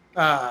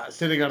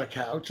sitting on a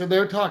couch, and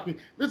they're talking.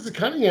 Mrs.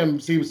 Cunningham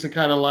seems to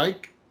kind of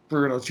like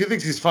Bruno. She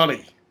thinks he's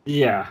funny.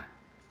 Yeah.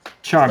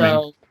 Charming.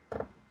 So,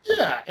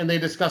 yeah, and they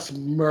discuss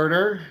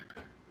murder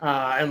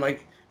and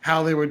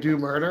how they would do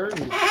murder.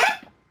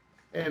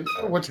 And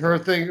what's her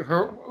thing?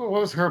 What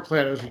was her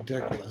plan? It was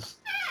ridiculous.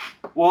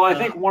 Well, I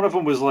think one of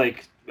them was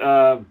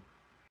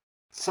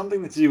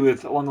something to do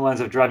with along the lines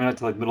of driving out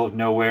to middle of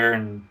nowhere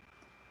and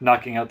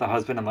knocking out the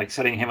husband and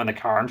setting him in the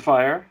car on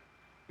fire.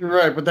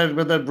 Right, but then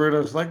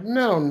Bruno's like,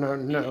 no,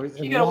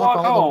 you gotta walk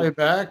all home. the way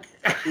back.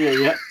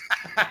 Yeah.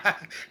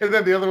 And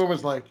then the other one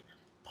was like,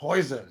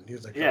 poison.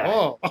 He's like,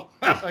 oh,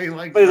 he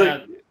likes but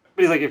that.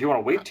 But he's like, if you want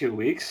to wait 2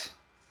 weeks.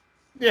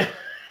 Yeah.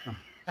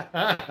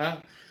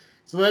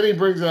 So then he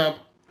brings up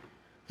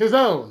his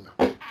own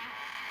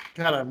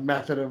kind of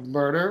method of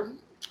murder,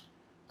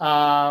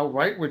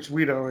 right? Which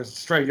we know is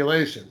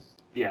strangulation.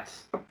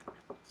 Yes.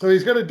 So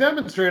he's going to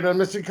demonstrate on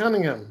Mr.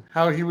 Cunningham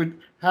how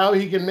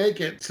he can make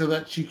it so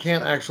that she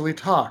can't actually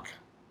talk.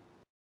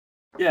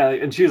 Yeah,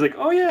 and she was like,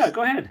 "Oh yeah,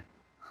 go ahead."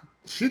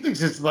 She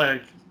thinks it's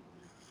like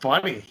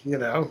funny, you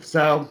know.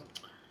 So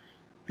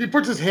he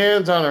puts his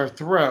hands on her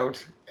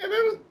throat, and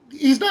then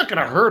he's not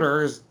going to hurt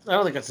her. I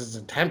don't think that's his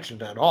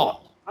intention at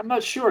all. I'm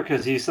not sure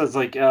because he says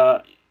like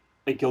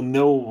you'll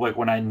know like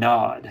when I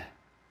nod.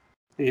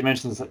 He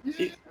mentions that.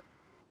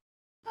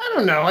 I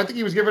don't know. I think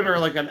he was giving her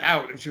like an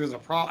out if she was a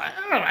problem.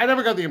 I don't know. I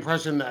never got the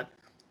impression that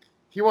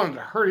he wanted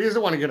to hurt. He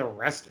doesn't want to get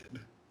arrested.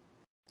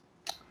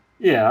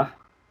 Yeah.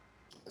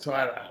 So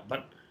I don't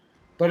know.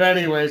 But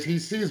anyways, he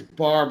sees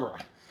Barbara.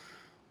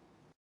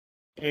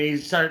 And he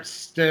starts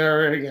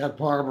staring at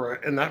Barbara,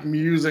 and that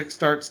music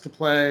starts to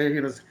play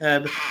in his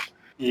head.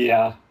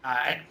 Yeah.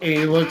 And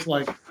he looks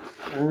like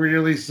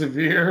really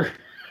severe.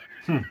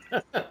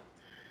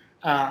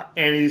 And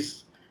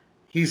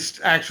he's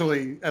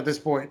actually, at this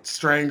point,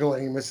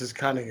 strangling Mrs.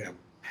 Cunningham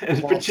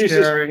while But she's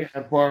staring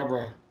at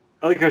Barbara.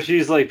 I like how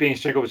she's like being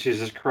strangled, but she's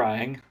just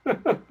crying.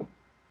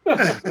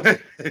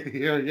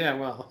 Yeah,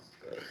 well,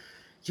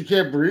 she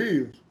can't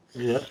breathe.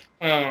 Yeah.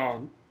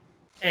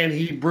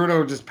 And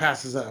Bruno just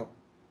passes out.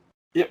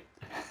 Yep.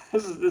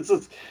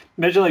 It's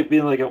imagine like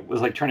being like it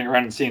was like turning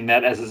around and seeing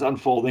that as it's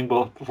unfolding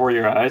before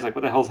your eyes. Like,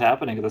 what the hell's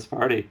happening at this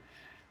party?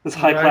 This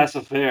high class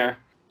affair.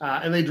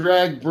 And they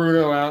drag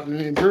Bruno out,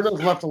 and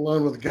Bruno's left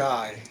alone with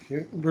Guy.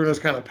 Bruno's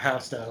kind of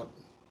passed out.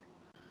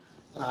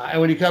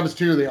 And when he comes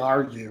to, they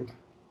argue.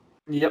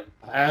 Yep.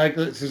 I like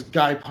this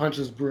Guy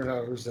punches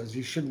Bruno, who says,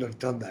 "You shouldn't have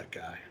done that,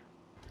 Guy."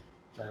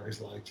 I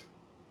always liked.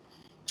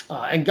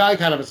 And Guy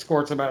kind of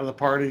escorts him out of the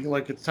party,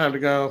 like it's time to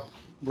go,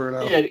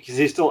 Bruno. Yeah, because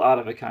he's still out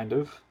of it, kind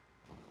of.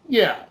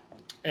 Yeah.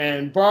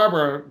 And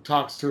Barbara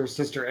talks to her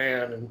sister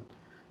Anne, and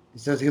he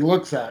says he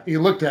looked at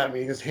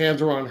me. His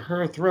hands were on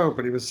her throat,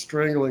 but he was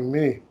strangling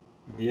me.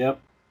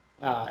 Yep.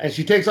 And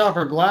she takes off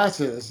her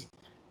glasses,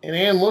 and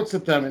Anne looks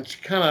at them, and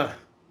she kind of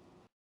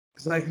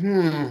is like,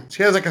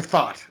 She has like a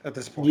thought at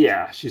this point.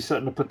 Yeah, she's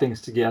starting to put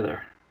things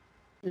together.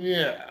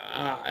 Yeah.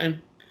 And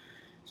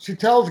she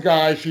tells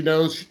Guy she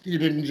knows he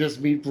didn't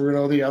just meet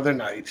Bruno the other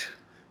night.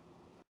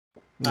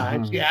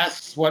 And she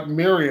asks what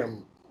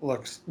Miriam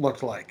looked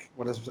like,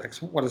 what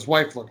his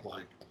wife looked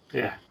like.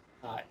 Yeah.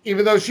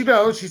 Even though she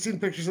knows, she's seen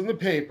pictures in the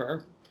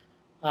paper.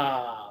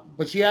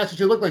 But she asked what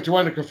she looked like. She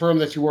wanted to confirm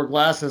that she wore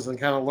glasses and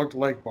kind of looked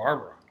like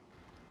Barbara.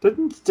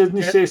 Didn't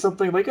he say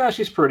something like, "Oh,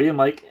 she's pretty"? I'm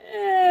like,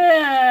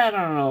 I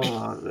don't know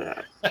about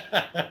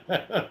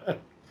that.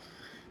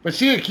 But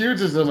she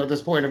accuses him at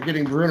this point of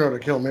getting Bruno to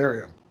kill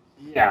Miriam.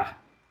 Yeah.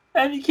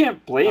 And you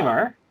can't blame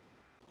her.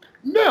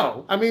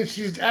 No. I mean,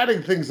 she's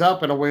adding things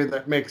up in a way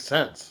that makes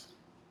sense.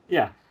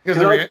 Yeah. Because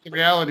the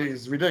reality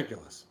is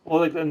ridiculous. Well,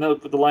 like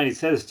the line he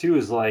says, too,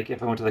 is like,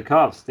 if I went to the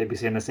cops, they'd be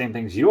saying the same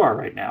things you are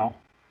right now.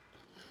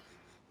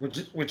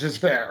 Which is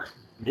fair.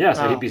 Yeah,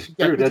 so he'd be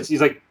screwed. Yeah,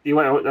 he's like,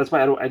 that's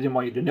why I didn't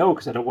want you to know,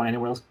 because I don't want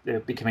anyone else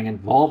becoming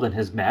involved in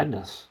his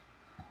madness.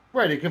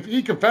 Right.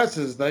 He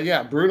confesses that,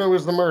 yeah, Bruno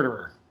is the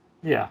murderer.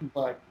 Yeah.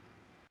 But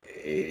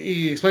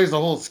he explains the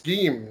whole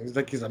scheme. He's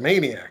like he's a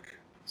maniac.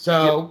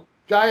 So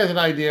Guy has an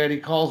idea, and he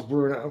calls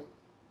Bruno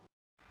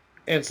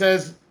and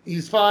says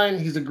he's fine.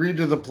 He's agreed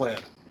to the plan.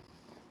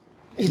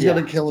 He's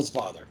going to kill his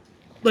father,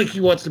 like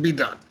he wants to be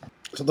done.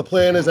 So the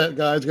plan is that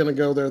Guy's going to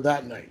go there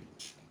that night,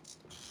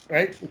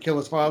 right, and kill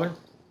his father.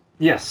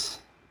 Yes.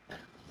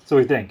 So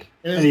we think,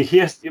 and we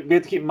have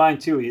to keep in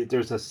mind too.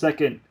 There's a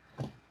second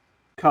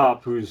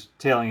cop who's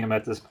tailing him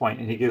at this point,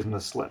 and he gives him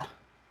the slip.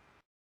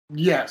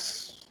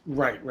 Yes.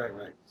 Right.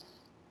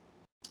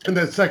 And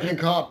the second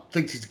cop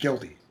thinks he's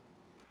guilty.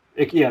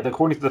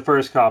 According to the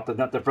first cop,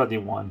 not the friendly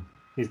one.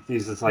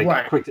 He's just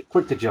like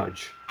quick to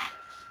judge.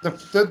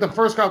 The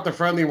first cop, the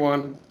friendly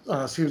one,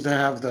 seems to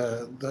have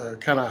the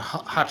kind of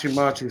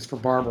hachimachis for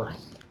Barbara.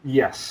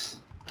 Yes.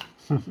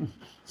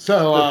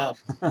 So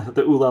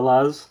the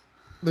ooh-la-las.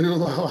 The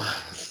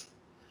ooh-la-las.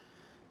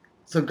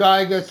 So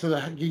Guy gets to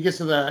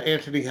the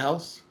Anthony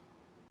house,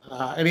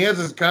 and he has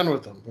his gun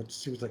with him, which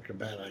seems like a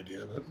bad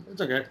idea, but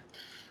it's okay.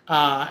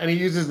 And he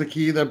uses the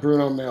key that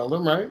Bruno mailed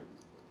him, right?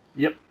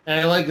 Yep. And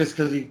I like this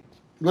because he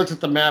looks at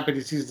the map and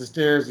he sees the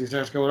stairs. And he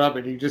starts going up,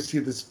 and you just see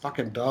this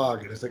fucking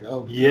dog, and it's like,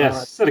 oh yes,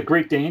 God. Is that a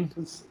Great Dane?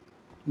 It's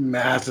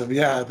massive,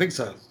 yeah, I think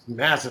so.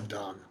 Massive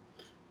dog.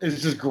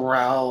 It's just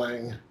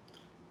growling.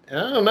 And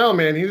I don't know,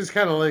 man. He just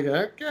kind of like,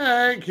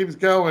 okay, keeps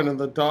going, and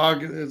the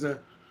dog is a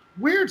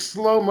weird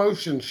slow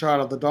motion shot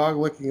of the dog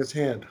licking his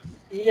hand.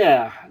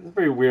 Yeah, it's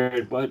very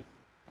weird, but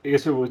I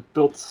guess it was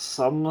built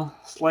some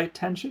slight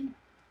tension.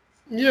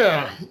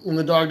 Yeah, and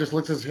the dog just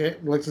licks his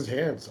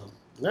hand. So,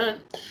 all right.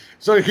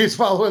 So he keeps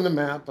following the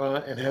map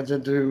and heads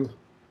into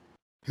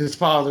his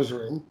father's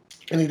room,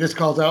 and he just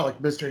calls out like,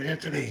 "Mr.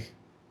 Anthony,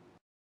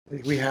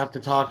 we have to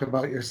talk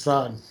about your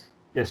son."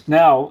 Yes.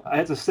 Now I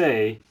have to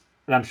say,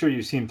 and I'm sure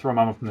you've seen Throw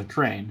Mama from the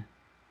Train.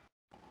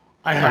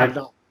 I have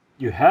not.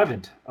 You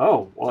haven't?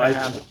 Oh, well, I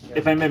haven't. Yeah.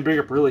 If I may bring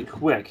up really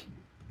quick,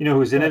 you know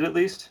who's in it at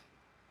least?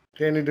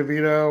 Danny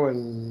DeVito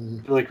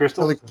and Billy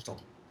Crystal. Billy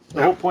Crystal.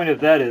 The whole point of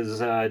that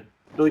is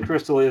Billy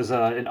Crystal is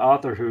an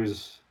author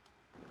whose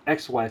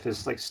ex-wife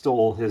has like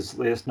stole his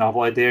latest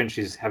novel idea, and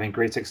she's having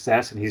great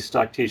success, and he's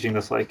stuck teaching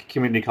this like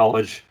community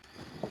college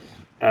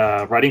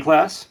writing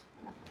class.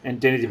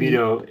 And Danny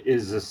DeVito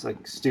is this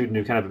like student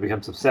who kind of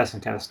becomes obsessed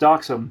and kind of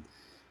stalks him.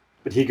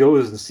 But he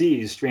goes and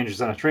sees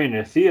Strangers on a Train in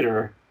a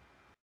theater,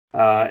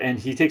 and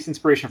he takes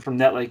inspiration from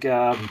that. Like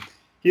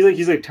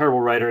he's like a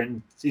terrible writer,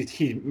 and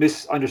he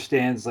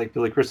misunderstands like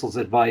Billy Crystal's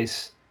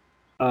advice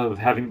of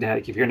having to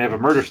if you're gonna have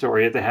a murder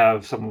story, you have to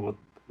have someone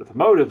with a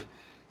motive.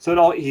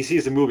 So he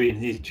sees the movie,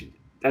 and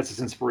that's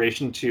his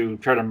inspiration to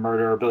try to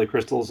murder Billy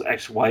Crystal's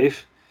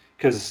ex-wife,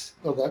 because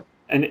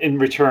and in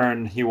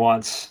return he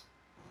wants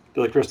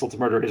Billy Crystal to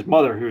murder his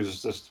mother,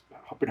 who's just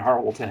been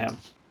horrible to him.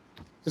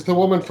 It's the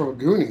woman from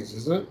Goonies,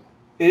 isn't it?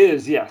 It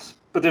is, yes.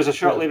 But there's a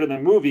shot later in the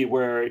movie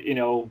where, it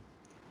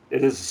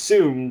is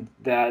assumed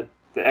that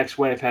the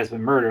ex-wife has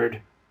been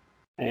murdered,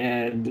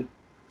 and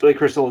Billy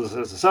Crystal is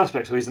a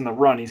suspect, so he's in the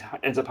run. He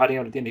ends up hiding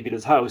out at Danny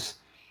DeVito's house,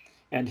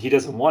 and he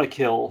doesn't want to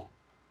kill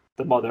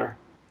the mother.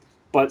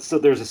 But so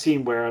there's a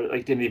scene where,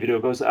 like, Danny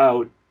DeVito goes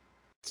out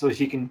so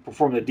he can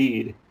perform the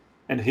deed,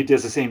 and he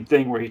does the same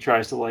thing where he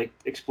tries to, like,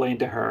 explain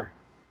to her.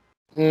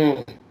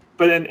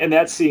 But in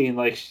that scene,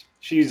 like,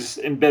 she's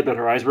in bed, but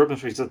her eyes are open,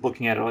 so he's just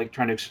looking at her, like,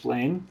 trying to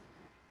explain.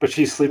 But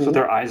she sleeps with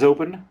her eyes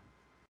open.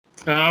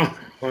 Oh,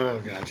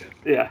 gotcha.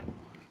 Yeah,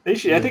 I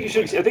think you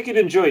should. I think you'd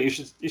enjoy it.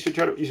 You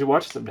should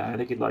watch it sometime. I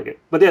think you'd like it.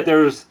 But yeah,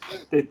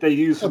 they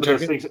use some of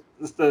those things,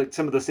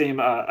 some of the same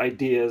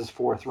ideas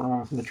for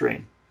Throwing from the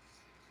Train.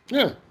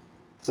 Yeah.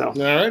 So.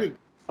 Alrighty.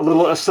 A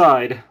little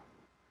aside.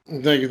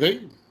 Thank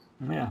you.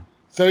 Yeah.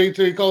 So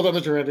he calls up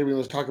Mr. Anthony and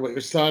was talking about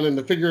your son, and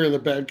the figure in the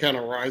bed kind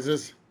of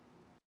rises.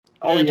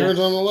 Oh, and turns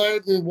on the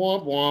light, and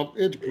womp womp,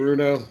 it's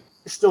Bruno.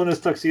 Still in his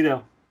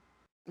tuxedo.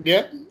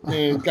 Yep.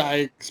 And Guy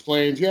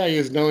explains, he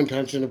has no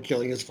intention of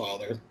killing his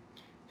father.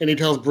 And he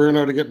tells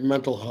Bruno to get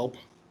mental help.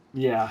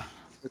 Yeah.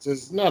 Which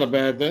is not a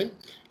bad thing.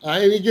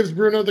 And he gives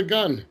Bruno the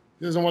gun.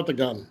 He doesn't want the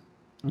gun.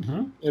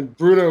 Mm-hmm. And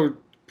Bruno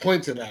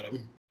points it at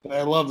him. And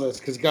I love this,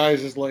 because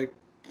Guy's just like,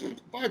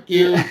 fuck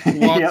you. He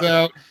walks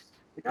out.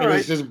 And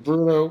it's just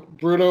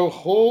Bruno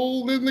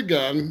holding the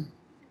gun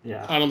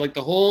on him like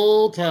the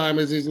whole time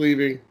as he's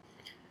leaving.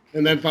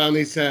 And then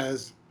finally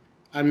says,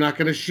 I'm not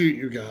going to shoot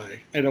you,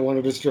 Guy. I don't want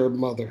to disturb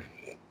Mother.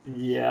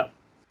 Yeah.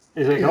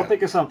 He's like, I'll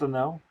think of something,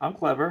 though. I'm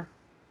clever.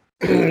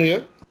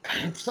 Yep.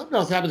 Something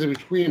else happens in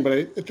between, but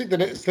I think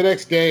it's the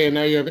next day, and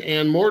now you have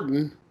Ann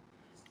Morton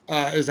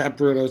is at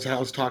Bruno's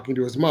house talking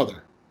to his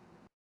mother.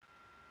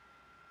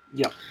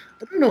 Yep.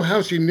 I don't know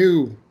how she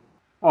knew.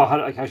 Oh,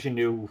 how she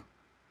knew.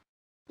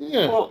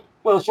 Yeah.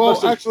 Well, she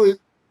must have, actually,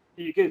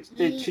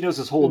 she knows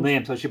his whole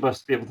name, so she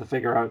must be able to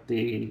figure out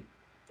the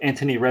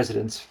Anthony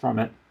residence from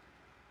it.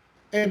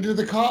 And did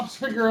the cops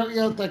figure out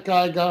yet that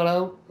Guy got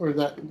out, or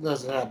that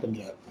doesn't happen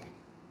yet?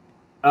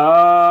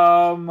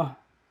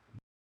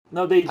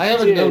 No, they I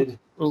haven't known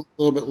a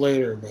little bit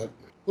later, but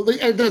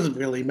it doesn't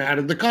really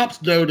matter. The cops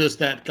noticed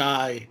that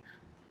Guy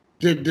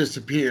did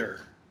disappear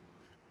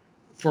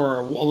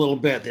for a little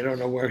bit. They don't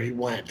know where he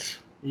went.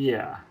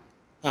 Yeah.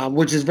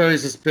 Which is very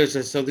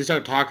suspicious. So they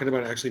start talking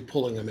about actually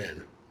pulling him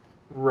in.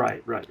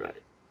 Right.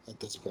 At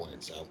this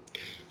point, so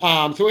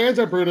Ann's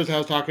at Bruno's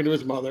house talking to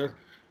his mother,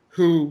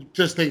 who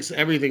just thinks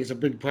everything's a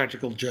big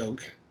practical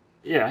joke.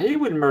 Yeah, he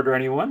wouldn't murder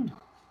anyone.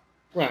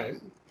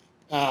 Right.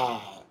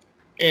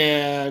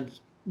 And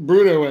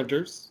Bruno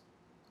enters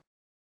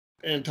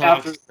and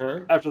talks to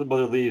her after the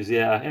mother leaves.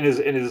 Yeah, in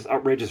his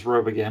outrageous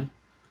robe again.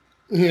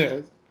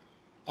 Yes.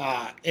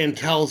 And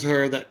tells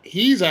her that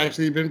he's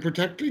actually been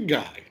protecting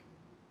Guy.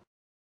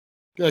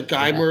 That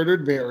Guy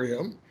murdered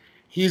Miriam.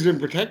 He's been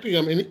protecting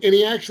him, and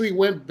he actually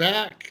went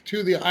back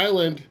to the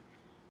island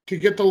to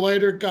get the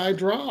lighter Guy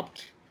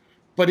dropped.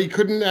 But he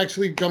couldn't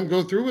actually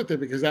go through with it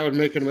because that would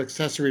make him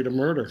accessory to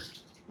murder.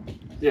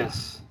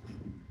 Yes.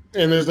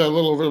 And there's a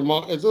little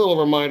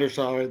reminder,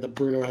 sorry, that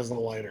Bruno has the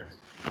lighter.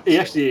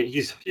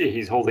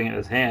 He's holding it in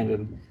his hand,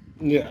 and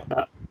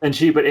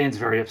but Anne's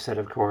very upset,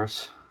 of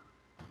course.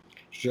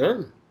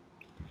 Sure.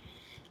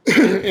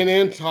 And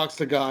Anne talks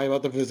to Guy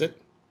about the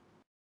visit.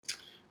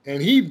 And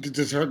he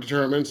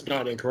determines,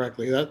 not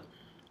incorrectly, that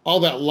all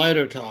that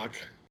lighter talk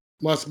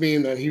must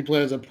mean that he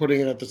plans on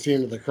putting it at the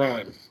scene of the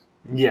crime.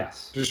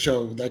 Yes. To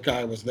show that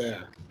Guy was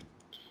there.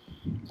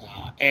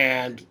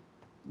 And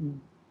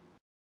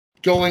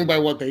going by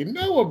what they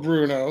know of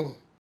Bruno,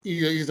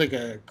 he's like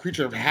a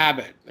creature of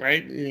habit,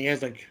 right? And he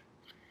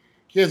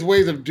has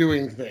ways of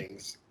doing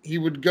things. He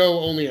would go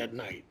only at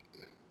night.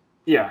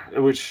 Yeah,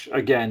 which,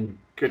 again,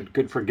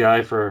 good for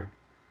Guy for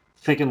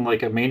thinking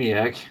like a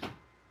maniac.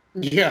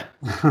 Yeah,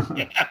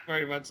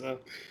 very much so.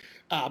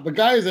 But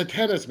Guy is a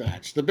tennis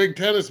match, the big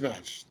tennis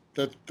match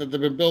that they've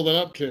been building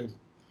up to.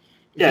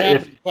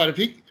 But if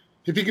he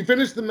can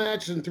finish the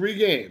match in 3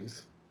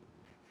 games,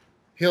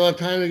 he'll have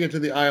time to get to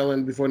the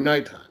island before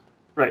nighttime.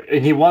 Right,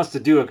 and he wants to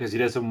do it because he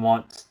doesn't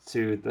want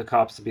the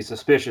cops to be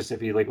suspicious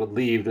if he would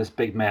leave this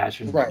big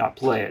match and Right. not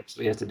play it.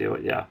 So he has to do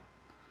it. Yeah.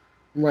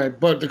 Right,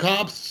 but the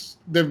cops,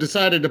 they've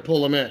decided to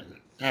pull him in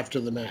after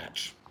the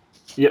match.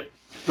 Yep.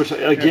 Which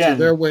So again,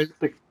 they're waiting.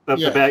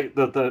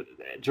 the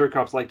jerk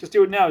cop's like, just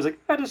do it now. He's like,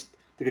 the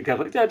good cop's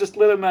like, yeah, just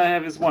let him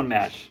have his one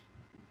match.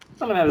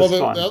 Let him have his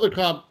fun. The other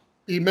cop,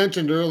 he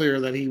mentioned earlier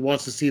that he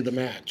wants to see the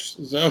match.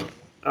 So.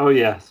 Oh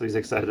yeah, so he's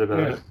excited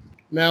about it.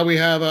 Now we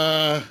have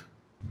a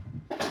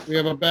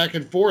back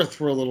and forth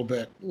for a little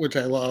bit, which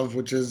I love,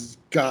 which is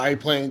Guy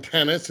playing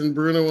tennis and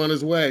Bruno on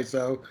his way.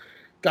 So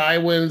Guy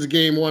wins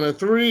game 1 of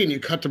 3, and you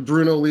cut to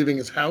Bruno leaving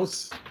his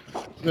house.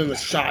 And then the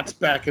shots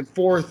back and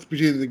forth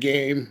between the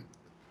game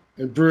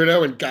and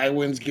Bruno, and Guy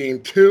wins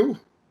game 2.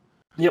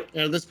 Yep.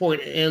 And at this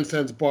point, Anne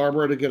sends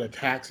Barbara to get a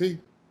taxi.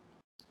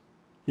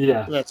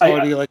 Yeah. That's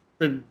already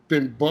been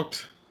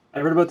booked. I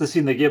read about the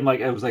scene. They gave him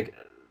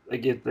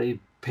they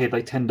paid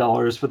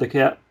 $10 for the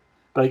cat.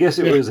 But I guess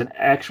it was an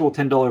actual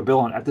 $10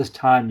 bill, and at this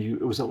time,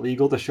 it was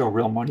illegal to show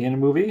real money in a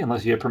movie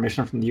unless you had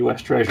permission from the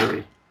U.S.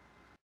 Treasury.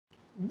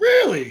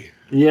 Really?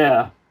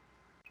 Yeah,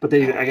 but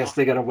I guess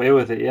they got away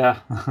with it. Yeah.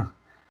 I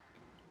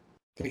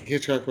think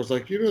Hitchcock was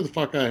like, "You know who the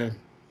fuck I am."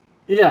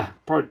 Yeah,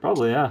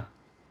 probably. Yeah.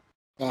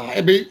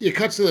 It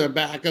cuts to the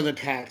back of the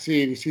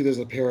taxi, and you see there's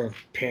a pair of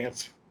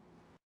pants.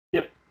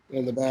 Yep.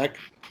 In the back,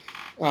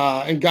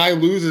 and Guy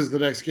loses the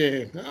next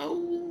game.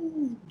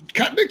 Oh,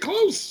 cutting it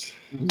close.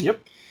 Yep.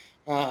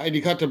 And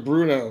you cut to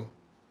Bruno,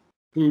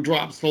 who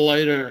drops the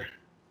lighter.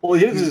 Well,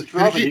 he doesn't just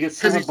drop it. He gets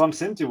someone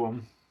bumps into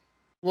him.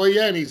 Well,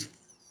 yeah, and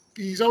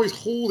he's always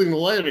holding the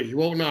lighter. He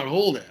won't not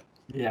hold it.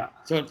 Yeah.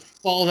 So it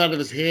falls out of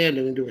his hand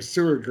and into a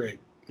sewer grate.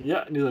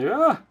 Yeah, and he's like,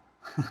 ah.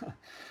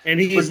 And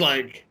he's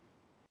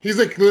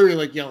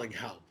literally yelling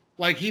help.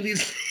 Like he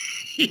needs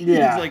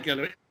like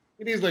an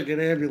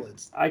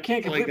ambulance. I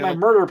can't complete my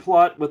murder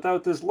plot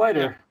without this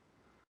lighter.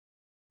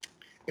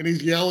 And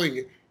he's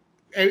yelling.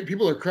 And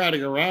people are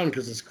crowding around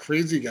because this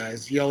crazy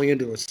guy's yelling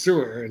into a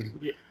sewer,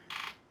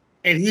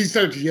 and he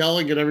starts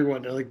yelling at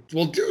everyone. They're like,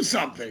 "Well, do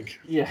something."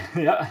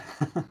 Yeah.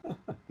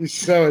 He's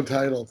so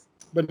entitled.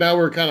 But now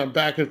we're kind of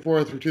back and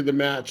forth between the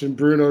match and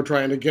Bruno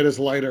trying to get his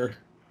lighter.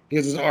 He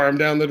has his arm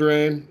down the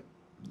drain,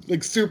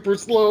 super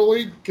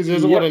slowly because he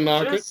doesn't want to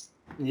knock it.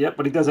 Yep,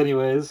 but he does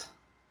anyways.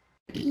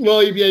 Well,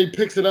 he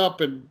picks it up,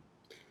 and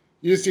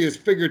you see his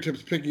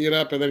fingertips picking it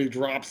up, and then he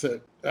drops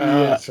it.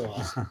 That's so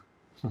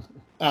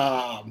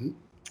awesome.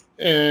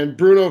 And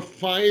Bruno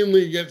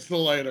finally gets the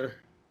lighter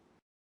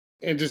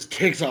and just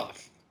takes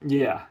off.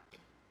 Yeah.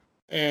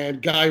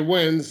 And Guy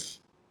wins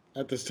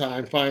at this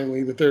time,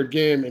 finally, the third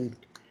game, and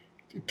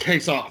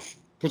takes off.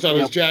 Puts on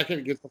his jacket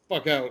and gets the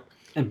fuck out.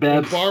 And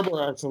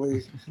Barbara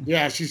actually,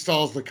 she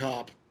stalls the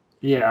cop.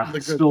 Yeah,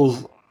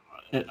 spills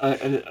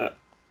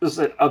just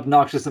an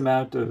obnoxious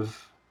amount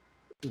of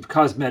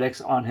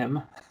cosmetics on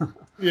him.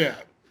 Yeah.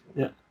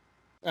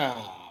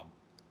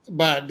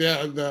 But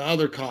the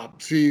other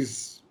cop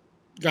sees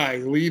Guy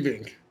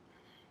leaving,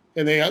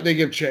 and they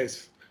give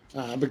chase.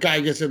 But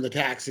Guy gets in the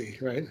taxi,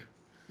 right?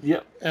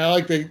 Yep. And I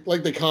like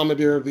they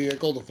commandeer a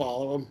vehicle to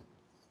follow him.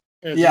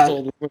 And it's this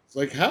old woman. It's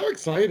like, how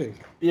exciting!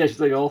 Yeah, she's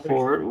like all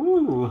for it.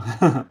 Ooh.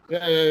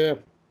 Yeah.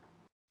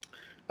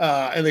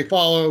 And they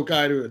follow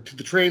Guy to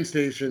the train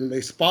station.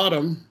 They spot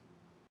him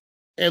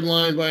in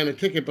line buying a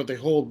ticket, but they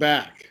hold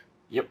back.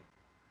 Yep.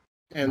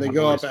 And they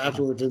go up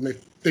afterwards, and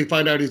they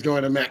find out he's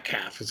going to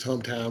Metcalf, his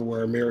hometown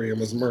where Miriam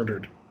was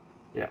murdered.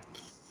 Yeah.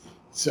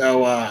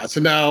 So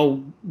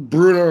now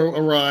Bruno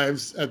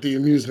arrives at the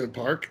amusement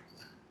park.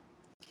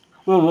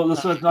 Well,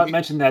 let's not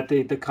mention that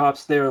the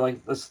cops there,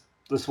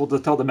 we'll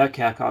tell the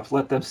Metcalf cops,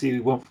 let them see,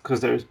 because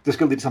this going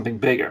to lead to something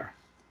bigger.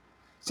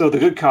 So the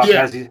good cop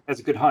has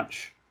a good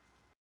hunch.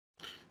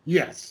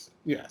 Yes.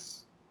 You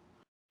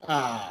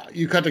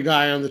cut the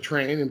Guy on the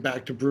train and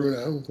back to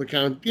Bruno. We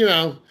kind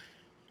of,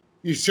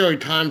 you show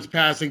time's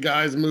passing,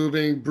 guys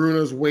moving.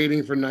 Bruno's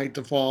waiting for night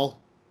to fall.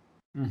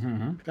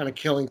 Mm-hmm. Kind of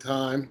killing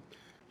time.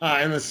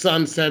 And the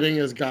sun setting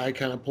as Guy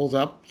kind of pulls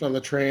up on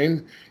the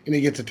train, and he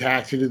gets a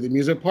taxi to the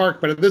amusement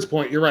park. But at this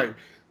point, you're right.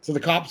 So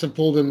the cops have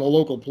pulled in the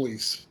local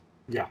police.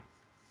 Yeah.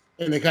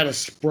 And they kind of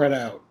spread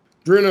out.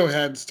 Bruno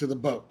heads to the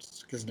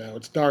boats because now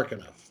it's dark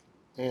enough.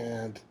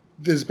 And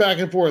there's back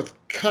and forth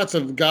cuts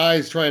of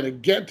guys trying to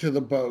get to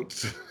the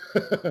boats.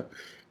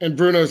 And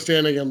Bruno's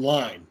standing in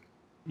line.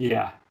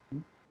 Yeah.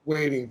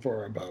 Waiting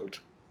for a boat.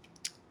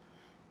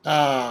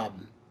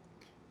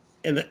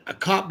 And a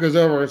cop goes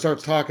over and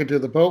starts talking to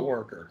the boat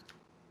worker.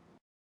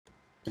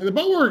 And the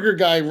boat worker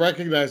guy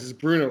recognizes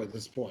Bruno at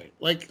this point.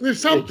 Like,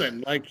 there's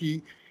something. Like,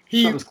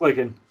 something's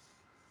clicking.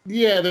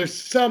 Yeah, there's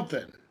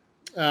something.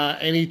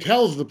 And he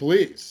tells the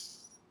police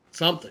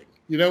something.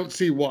 You don't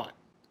see what.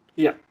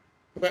 Yeah.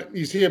 But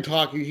you see him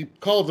talking. He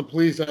calls the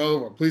policeman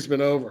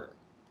over.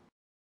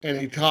 And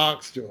he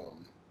talks to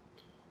him.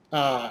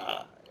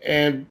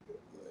 And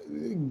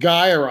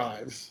Guy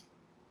arrives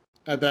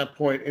at that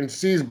point and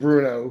sees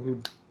Bruno,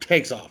 who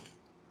takes off.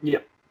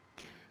 Yep.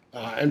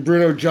 And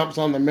Bruno jumps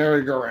on the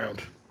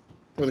merry-go-round.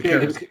 Or the Yeah,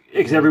 kerosene.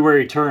 because everywhere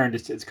he turned,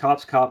 it's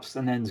cops,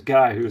 and then this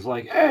guy who's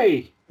like,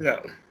 "Hey." Yeah.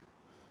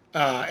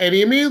 And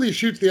he immediately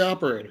shoots the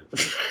operator.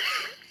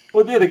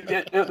 Well, yeah,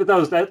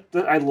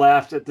 that I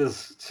laughed at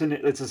this.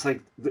 It's just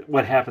like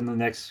what happened the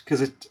next,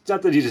 because it's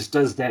not that he just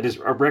does that; it's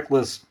a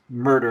reckless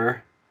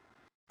murder.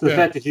 The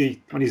fact that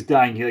when he's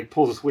dying, he like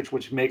pulls a switch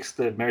which makes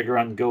the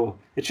merry-go-round go.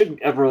 It shouldn't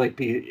ever like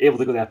be able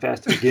to go that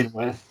fast to begin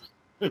with.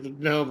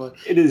 No, but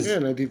It is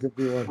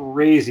 1951.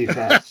 crazy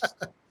fast.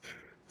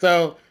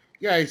 So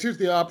yeah, he shoots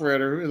the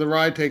operator. The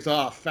ride takes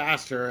off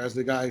faster as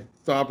the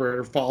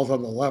operator falls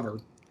on the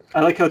lever.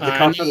 I like how the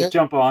cops And just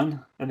jump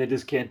on and they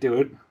just can't do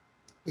it.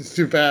 it's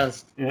too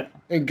fast. Yeah.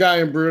 And Guy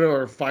and Bruno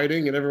are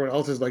fighting, and everyone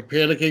else is like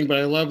panicking. But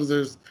I love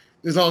there's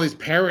all these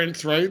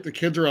parents, right? The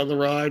kids are on the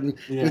ride, and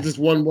there's this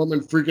one woman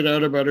freaking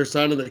out about her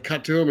son, and they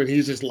cut to him, and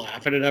he's just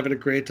laughing and having a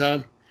great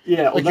time.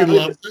 Yeah, like he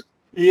loves it.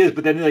 He is,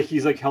 but then like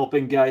he's like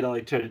helping Guy to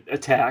like try to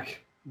attack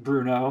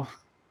Bruno.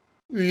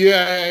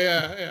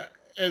 Yeah.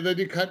 And then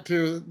you cut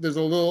to there's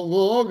a little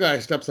old guy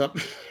steps up.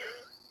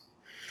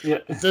 Yeah.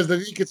 It says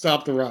that he can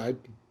stop the ride,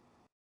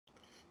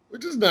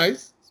 which is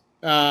nice.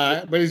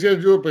 But he's going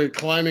to do it by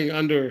climbing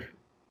under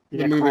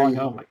the moving.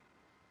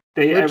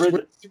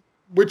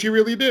 Which he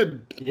really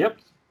did. Yep.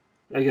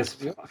 I guess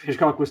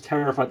Hitchcock was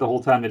terrified the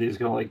whole time that he was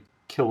going to like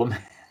kill the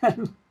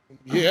man.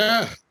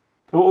 Yeah.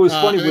 But what was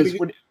funny was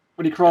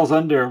when he crawls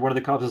under, one of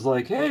the cops is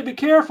like, "Hey, be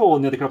careful!"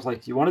 And the other cop's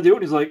like, "You want to do it?"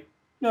 And he's like,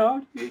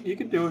 "No, you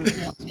can do it."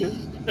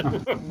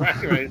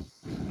 Right.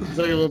 It's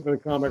like a little bit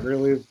of comic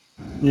relief.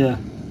 Yeah.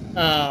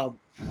 And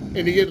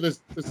you get this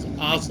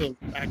awesome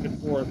back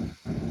and forth.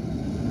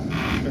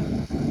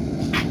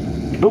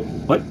 Nope.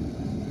 What?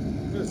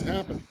 What is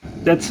happening?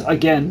 That's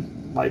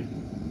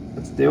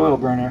that's the oil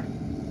burner.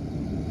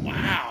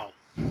 Wow.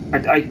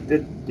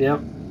 Yeah.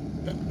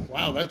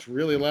 Wow, that's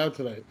really loud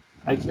tonight.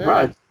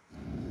 Right.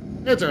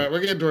 That's all right. We're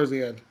getting towards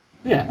the end.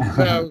 Yeah.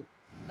 So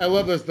I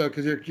love this though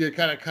because you're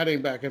kind of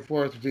cutting back and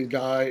forth between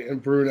Guy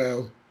and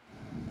Bruno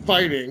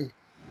fighting.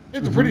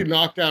 It's a pretty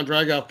knockdown,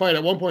 drag-out fight.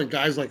 At one point,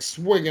 Guy's like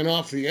swinging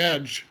off the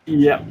edge.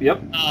 Yep.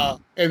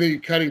 And then you're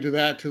cutting to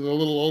the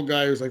little old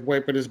guy who's like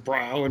wiping his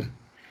brow and.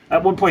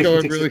 At one point, he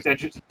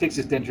takes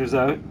his dentures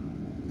out.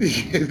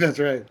 That's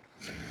right.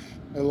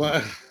 I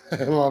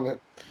love it.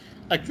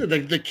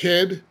 The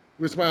kid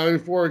who was smiling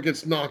for it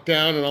gets knocked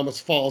down and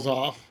almost falls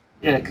off.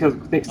 Yeah, because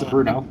thanks to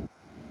Bruno.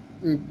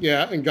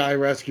 Yeah, and Guy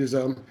rescues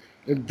him.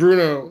 And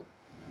Bruno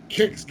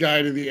kicks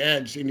Guy to the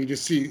edge, and you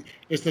just see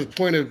it's the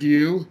point of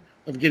view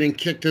of getting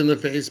kicked in the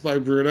face by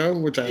Bruno,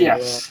 which I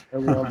love. I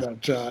love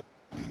that shot.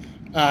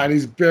 And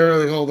he's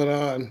barely holding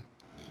on.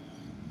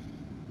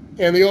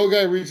 And the old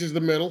guy reaches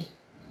the middle.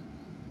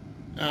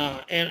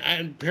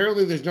 And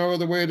apparently there's no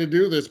other way to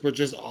do this but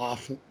just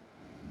off.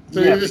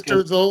 So he just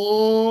turns the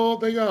whole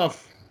thing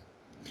off.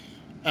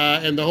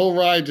 And the whole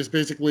ride just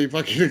basically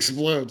fucking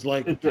explodes.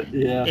 Like,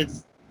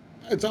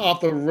 it's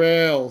off the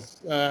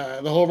rails.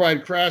 The whole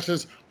ride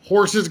crashes.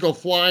 Horses go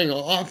flying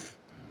off.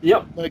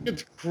 Yep. Like,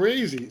 it's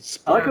crazy.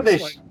 I like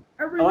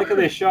how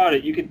they shot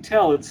it. You can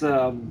tell it's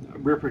a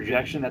rear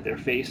projection that they're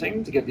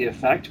facing to get the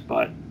effect,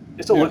 but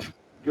it still looks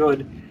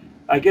good.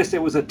 I guess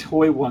it was a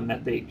toy one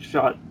that they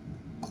shot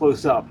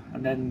close up,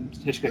 and then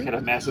Hitchcock had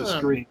a massive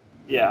screen.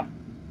 Yeah.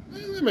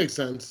 That makes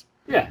sense.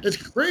 Yeah. It's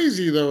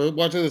crazy, though,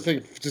 watching this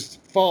thing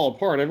just fall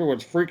apart.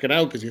 Everyone's freaking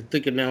out because you're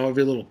thinking now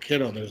every little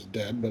kid on there's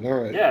dead, but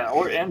all right.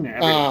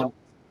 Yeah,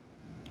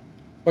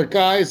 but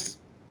Guy's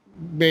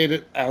made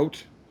it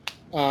out,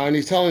 and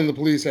he's telling the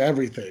police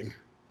everything.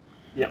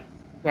 Yeah.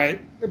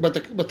 Right? But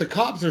the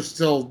cops are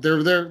still,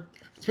 they're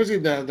especially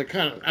the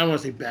kind of, I don't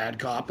want to say bad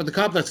cop, but the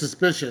cop that's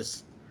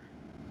suspicious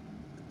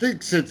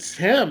thinks it's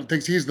him,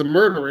 thinks he's the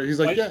murderer. He's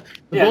like, the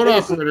boat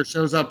operator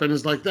shows up and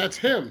is like, that's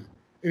him.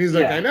 And he's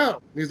like, I know.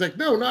 And he's like,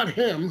 no, not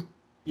him.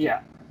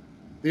 Yeah.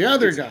 The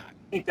other guy. I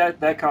think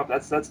that cop,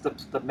 that's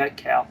the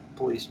Metcalf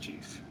police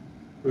chief.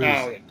 Who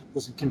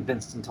wasn't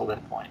convinced until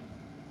that point.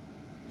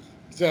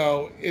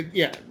 So,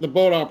 the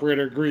boat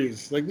operator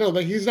agrees. Like, no,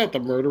 he's not the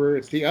murderer.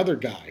 It's the other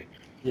guy.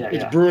 Yeah,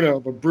 it's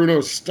Bruno, but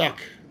Bruno's stuck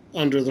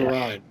under the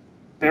ride.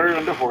 Buried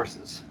under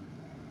horses.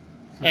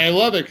 And I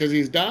love it because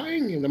he's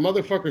dying, and the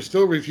motherfucker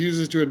still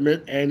refuses to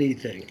admit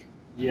anything.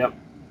 Yep.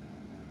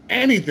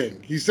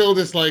 Anything. He's still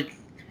just like,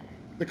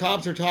 the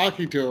cops are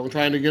talking to him,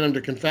 trying to get him to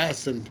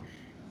confess, and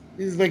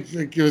he's like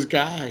this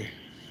guy.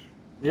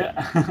 Yeah.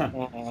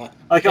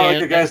 Like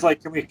the guy's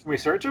like, can we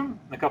search him? And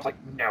the cop's like,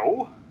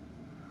 no.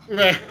 He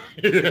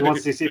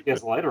wants to see if he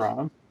has a lighter on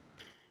him.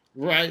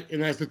 Right,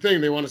 and that's the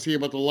thing. They want to see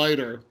about the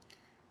lighter.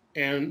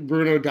 And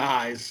Bruno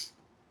dies.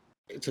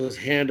 So his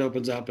hand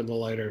opens up and the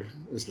lighter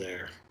is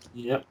there.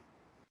 Yep.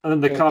 And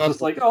then the cop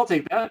is like, I'll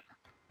take that.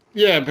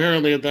 Yeah,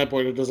 apparently at that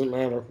point it doesn't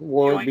matter.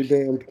 Warrant be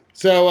damned.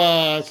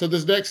 So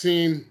this next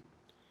scene,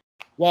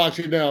 well,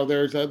 actually no,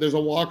 there's a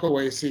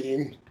walkaway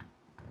scene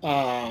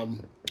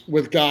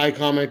with Guy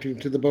commenting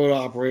to the boat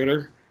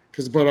operator,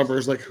 because the boat operator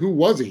is like, who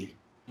was he?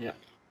 Yeah.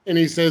 And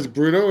he says,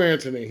 Bruno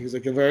Anthony. He's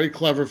like a very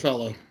clever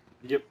fellow.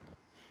 Yep.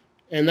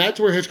 And that's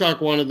where Hitchcock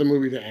wanted the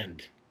movie to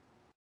end.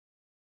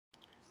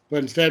 But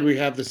instead we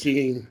have the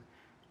scene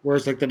where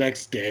it's like the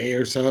next day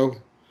or so,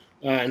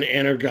 and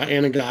Anna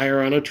and Guy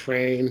are on a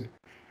train.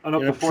 Oh no!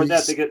 Before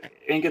that,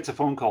 Anne gets a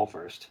phone call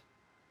first.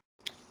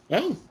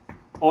 Oh.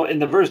 Oh, in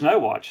the version I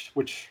watched,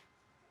 which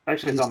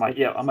actually is on my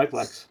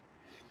Plex.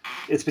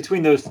 It's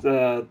between those.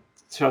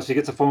 So she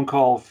gets a phone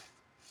call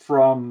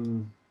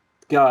from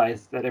Guy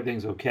that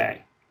everything's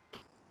okay.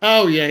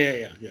 Oh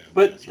yeah.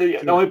 But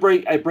I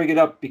break it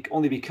up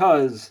only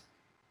because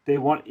he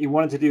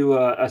wanted to do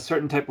a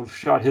certain type of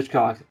shot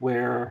Hitchcock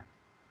where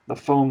the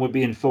phone would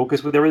be in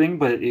focus with everything,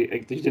 but he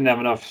didn't have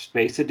enough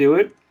space to do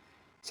it.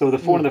 So the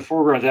phone in the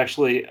foreground is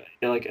actually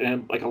like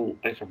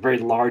a very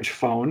large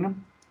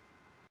phone.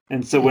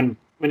 And so when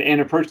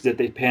Anne approaches it,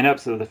 they pan up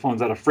so the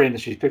phone's out of frame,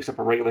 and she picks up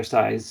a regular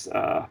size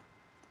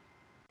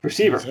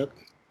receiver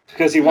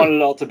because he wanted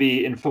it all to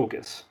be in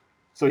focus.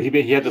 So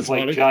he had this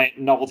giant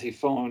novelty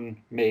phone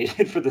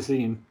made for the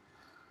scene.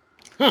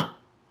 Huh.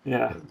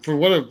 Yeah. For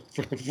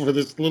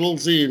this little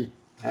scene.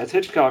 That's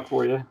Hitchcock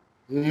for you.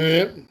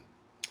 Yeah.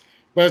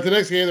 But the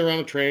next day they're on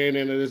a train,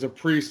 and there's a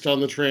priest on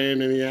the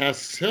train, and he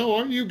asks, "Oh,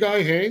 aren't you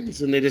Guy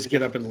Haines?" And they just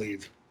get up and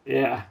leave.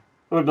 Yeah.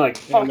 It would be like,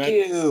 "Fuck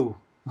you."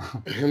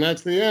 And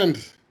that's the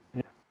end.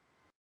 Yeah.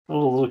 A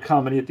little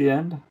comedy at the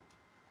end.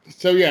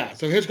 So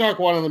Hitchcock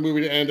wanted the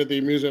movie to end at the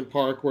amusement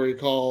park where he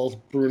calls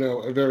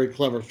Bruno a very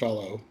clever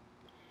fellow.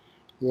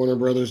 Warner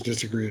Brothers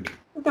disagreed.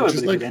 That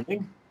was a good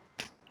ending.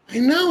 I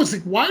know. It's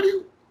like, why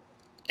do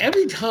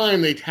every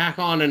time they tack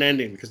on an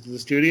ending because of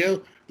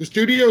the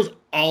studio's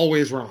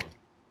always wrong.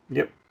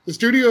 Yep. The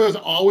studio has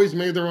always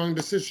made the wrong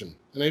decision.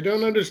 And I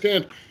don't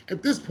understand.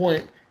 At this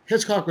point,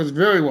 Hitchcock was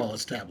very well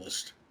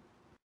established.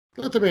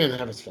 Let the man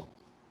have his film.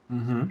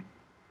 Mm-hmm.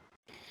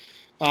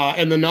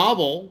 In the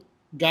novel,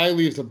 Guy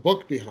leaves a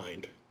book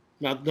behind,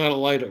 not a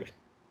lighter.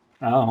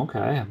 Oh,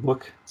 okay. A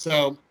book.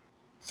 So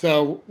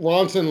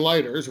Ronson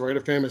Lighters, right, a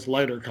famous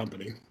lighter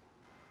company.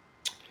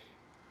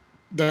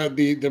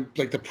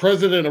 The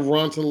president of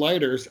Ronson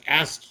Lighters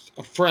asked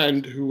a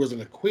friend who was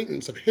an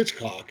acquaintance of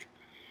Hitchcock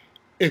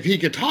if he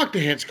could talk to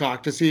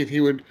Hitchcock to see if he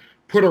would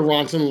put a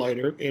Ronson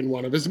lighter in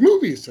one of his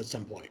movies at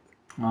some point.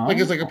 Oh. Like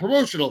it's like a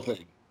promotional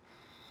thing.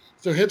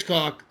 So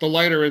Hitchcock, the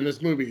lighter in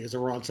this movie is a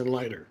Ronson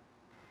lighter.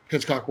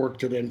 Hitchcock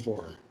worked it in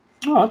for him.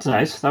 Oh, that's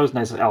nice. That was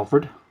nice of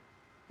Alfred.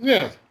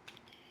 Yeah.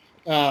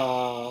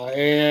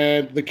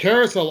 And the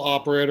carousel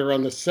operator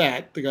on the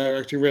set, the guy who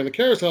actually ran the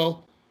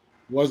carousel,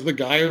 was the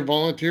guy who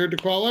volunteered to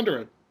crawl under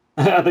it.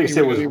 I think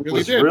he was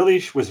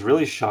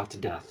really shot to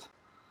death.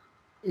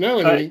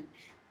 No, the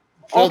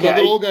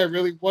little guy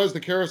really was the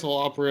carousel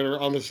operator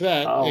on the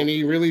set, and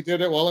he really did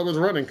it while it was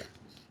running.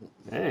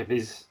 Hey,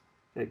 he's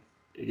a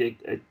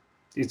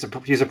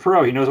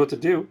pro. He knows what to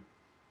do.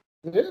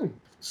 Yeah.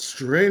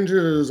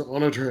 Strangers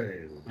on a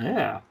train.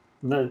 Yeah.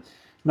 Not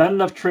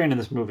enough train in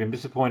this movie. I'm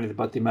disappointed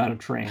about the amount of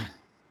train.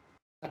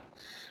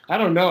 I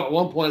don't know. At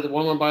one point, the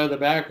one went by in the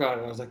background,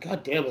 and I was like,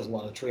 God damn, there's a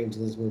lot of trains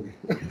in this movie.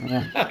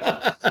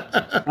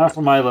 Not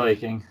for my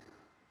liking.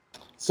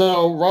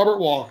 So Robert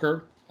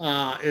Walker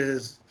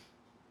is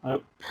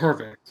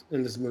perfect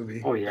in this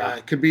movie. Oh, yeah.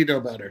 Could be no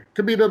better.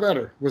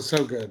 Was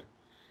so good.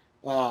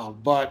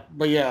 But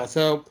yeah,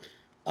 so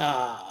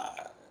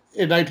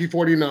in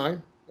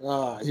 1949,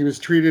 he was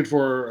treated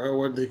for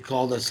what they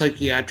call a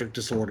psychiatric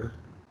disorder.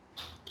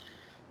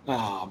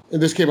 And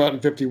this came out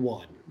in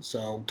 1951.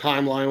 So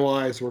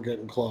timeline-wise, we're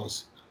getting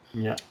close.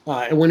 Yeah.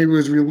 And when he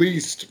was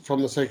released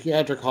from the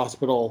psychiatric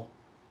hospital,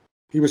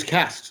 he was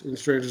cast in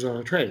Strangers on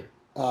a Train.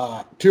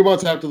 2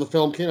 months after the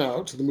film came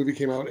out, so the movie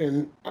came out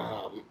in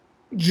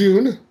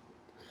June.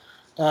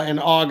 In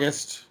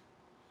August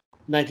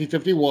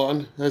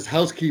 1951, his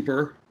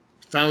housekeeper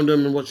found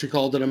him in what she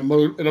called an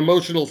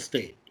emotional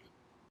state.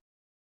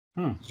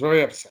 He was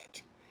very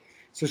upset.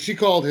 So she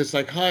called his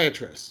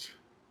psychiatrist,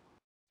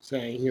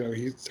 saying,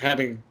 he's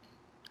having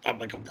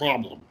like a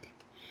problem.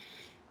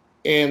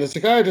 And the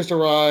psychiatrist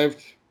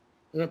arrived,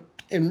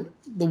 and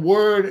the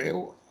word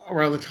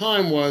around the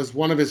time was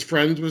one of his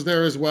friends was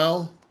there as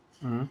well,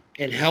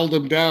 and held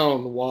him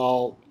down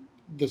while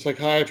the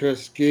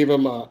psychiatrist gave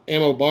him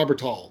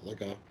amobarbital,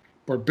 like a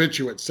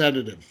barbiturate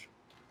sedative,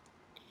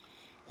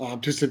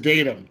 to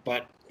sedate him.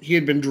 But he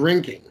had been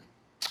drinking.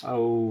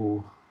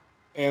 Oh.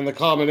 And the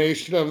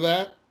combination of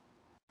that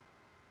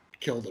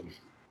killed him.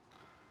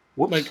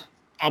 Whoops.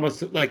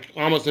 Almost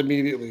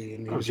immediately,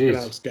 and he was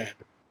pronounced dead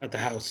at the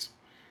house.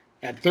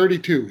 At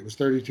 32, he was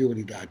 32 when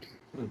he died.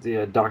 Did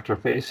the doctor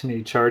face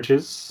any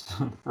charges?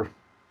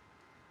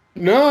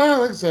 No, I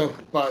don't think so.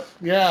 But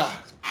yeah,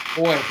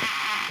 boy,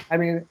 I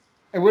mean,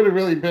 it would have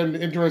really been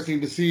interesting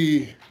to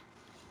see.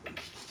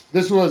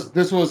 This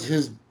was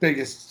his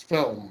biggest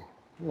film,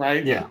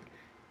 right? Yeah.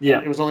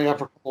 It was only up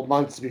for a couple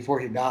months before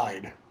he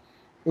died.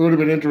 It would have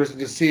been interesting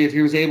to see if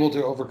he was able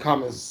to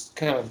overcome his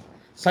kind of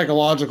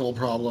psychological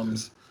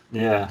problems.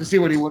 Yeah. To see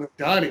what he would have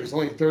done. He was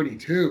only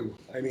 32.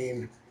 I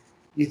mean,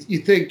 you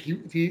think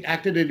if he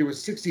acted into his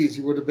 60s,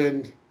 he would have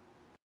been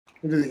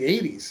into the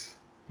 80s.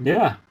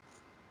 Yeah.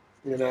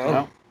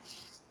 Yeah.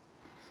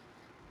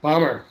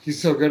 Bummer.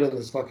 He's so good in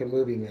this fucking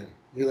movie, man.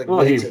 He went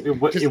out every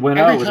with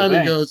time a he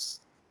bang.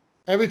 goes.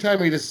 Every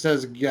time he just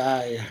says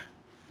Guy,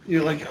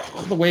 you're like,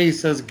 oh, the way he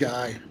says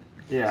Guy.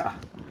 Yeah.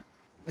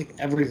 Like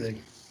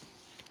everything.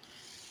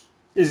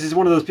 Is just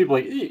one of those people,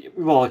 like,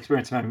 we've all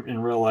experienced him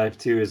in real life,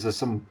 too, is just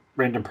some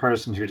random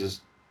person who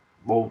just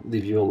won't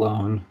leave you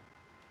alone.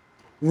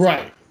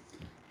 Right.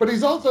 But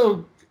he's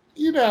also,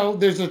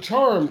 there's a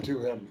charm to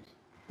him.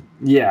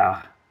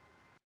 Yeah.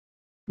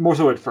 More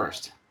so at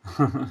first.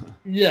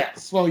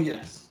 Yes. Well,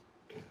 yes.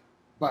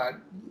 But,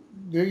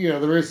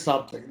 there is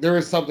something. There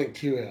is something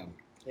to him.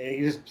 And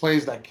he just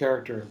plays that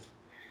character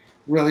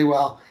really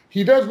well.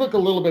 He does look a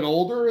little bit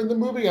older in the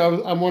movie.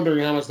 I'm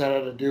wondering how much that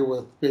had to do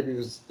with maybe he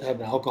was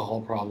having an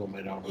alcohol problem.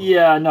 I don't know.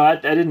 Yeah, no, I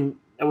wouldn't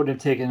have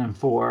taken him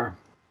for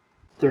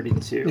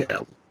 32. Yeah.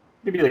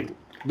 Maybe like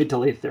mid to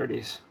late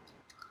 30s.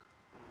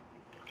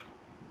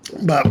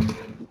 But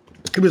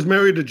he was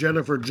married to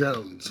Jennifer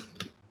Jones.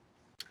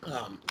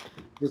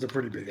 Was a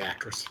pretty big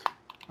actress.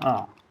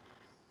 Oh.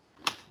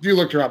 If you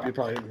looked her up, you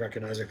probably didn't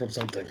recognize her from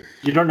something.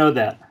 You don't know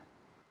that.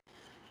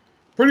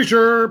 Pretty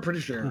sure.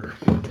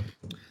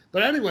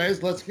 But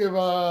anyways, let's give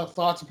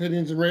thoughts,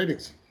 opinions, and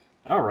ratings.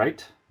 All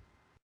right.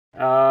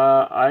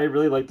 I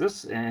really like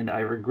this, and I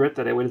regret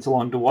that I waited so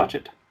long to watch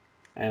it.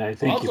 And I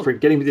thank you for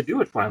getting me to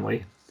do it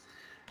finally.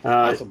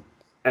 Awesome.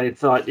 I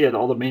thought,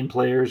 all the main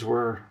players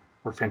were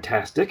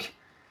fantastic.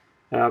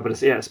 But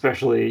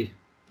especially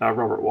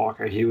Robert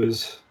Walker.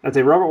 I'd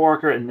say Robert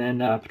Walker and then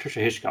Patricia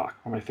Hitchcock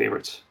were my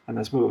favorites in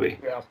this movie.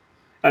 Yeah.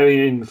 I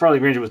mean, Farley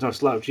Granger was no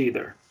slouch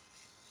either.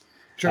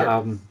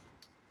 Sure.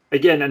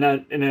 Again, and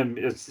I'm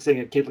saying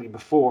it occasionally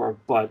before,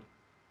 but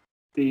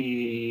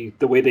the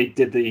way they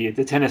did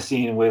the tennis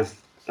scene with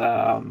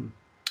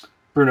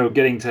Bruno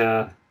getting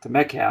to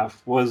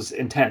Metcalf was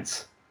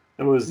intense.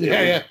 It was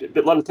a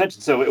lot of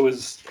tension. So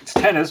it's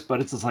tennis, but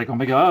it's just like, oh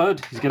my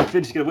god, he's gonna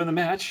finish, he's gonna win the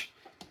match.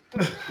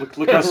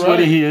 Look how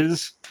sweaty he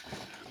is.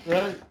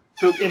 Right.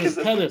 So it's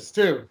tennis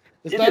too.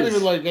 It's not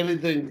even like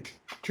anything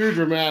too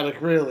dramatic,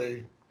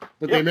 really,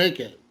 but they make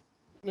it.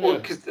 Yeah. Well,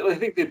 because I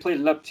think they played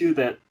it up too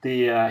that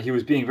he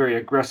was being very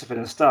aggressive in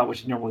his style,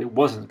 which he normally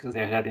wasn't, because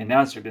they had the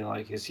announcer being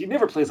like, he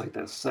never plays like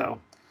this. So,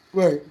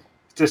 right,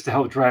 just to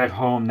help drive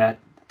home that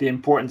the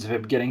importance of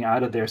him getting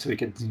out of there so he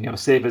could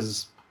save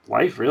his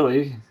life,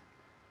 really.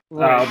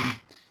 Right.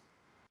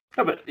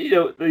 But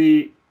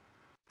it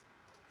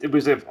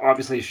was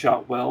obviously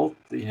shot well.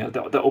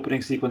 The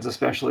opening sequence,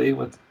 especially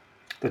with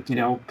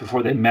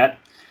before they met.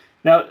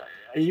 Now,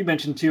 you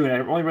mentioned too, and I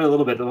only read a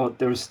little bit about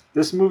there's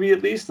this movie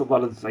at least a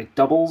lot of like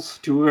doubles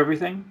to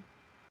everything.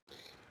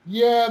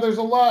 Yeah, there's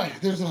a lot.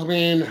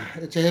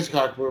 It's a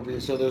Hitchcock movie,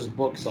 so there's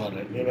books on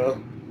it,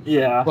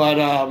 Yeah. But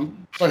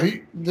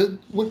the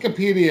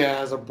Wikipedia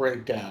has a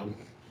breakdown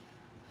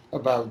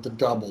about the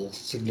double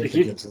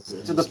significance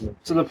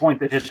to the point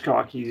that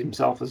Hitchcock he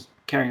himself is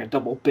carrying a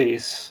double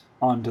bass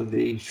onto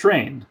the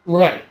train.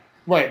 Right.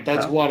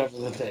 That's one of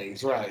the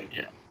things. Right.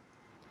 Yeah.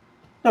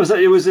 No, so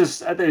it was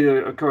just, I think,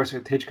 of course,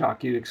 with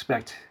Hitchcock, you'd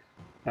expect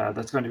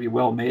that's going to be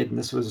well made, and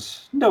this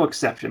was no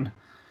exception.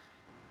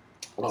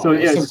 So,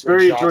 it's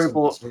very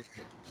enjoyable.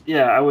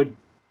 Yeah, I would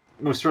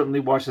most certainly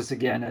watch this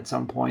again at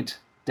some point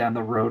down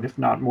the road, if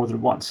not more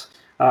than once.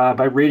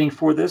 My rating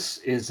for this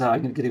is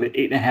I'm going to give it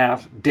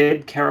 8.5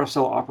 dead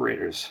carousel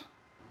operators.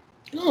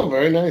 Oh,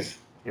 very nice.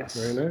 Yes.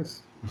 Very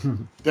nice.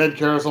 Dead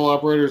carousel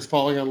operators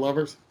falling on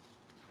lovers?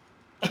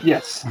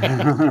 Yes.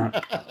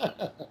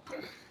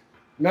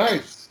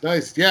 Nice.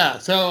 Yeah.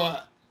 So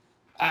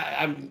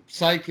I'm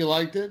psyched you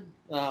liked it.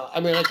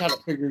 I kind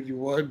of figured you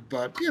would,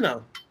 but you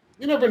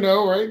never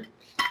know, right?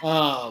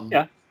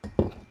 Yeah.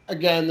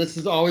 Again, this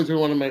has always been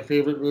one of my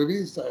favorite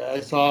movies. I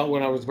saw it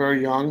when I was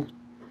very young,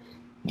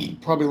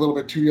 probably a little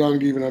bit too young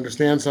to even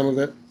understand some of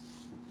it,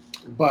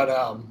 but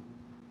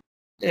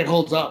it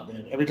holds up,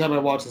 man. Every time I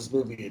watch this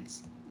movie,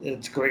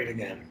 it's great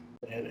again,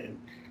 and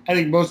I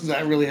think most of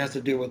that really has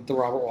to do with the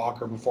Robert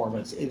Walker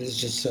performance. It is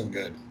just so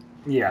good.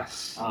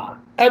 Yes.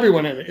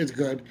 Everyone in it is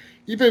good.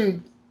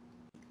 Even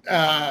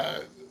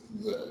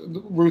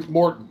Ruth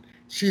Morton.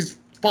 She's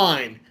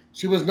fine.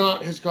 She was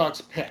not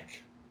Hitchcock's pick.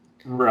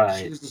 Right.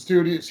 She was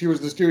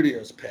the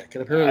studio's pick,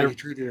 and apparently he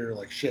treated her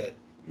like shit.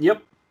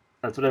 Yep.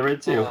 That's what I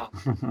read too.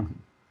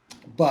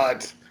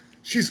 But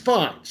she's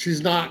fine.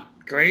 She's not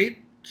great.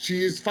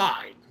 She's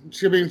fine.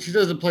 She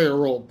doesn't play her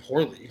role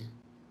poorly.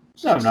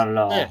 No, not at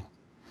all. Yeah.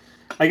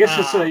 I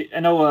guess I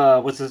know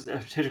what's this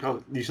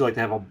Hitchcock usually like to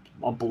have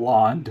a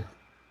blonde.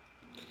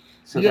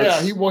 So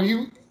yeah, he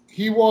wanted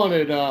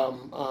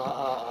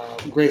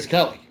Grace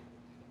Kelly.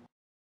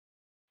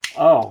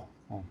 Oh.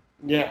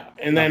 Yeah,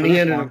 and then he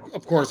ended up,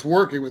 of course,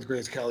 working with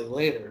Grace Kelly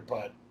later,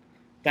 but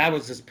that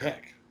was his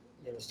pick.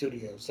 And the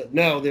studio said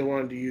no, they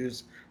wanted to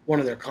use one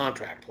of their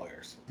contract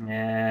players.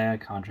 Yeah,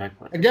 contract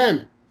player.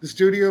 Again, the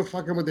studio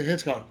fucking with the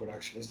Hitchcock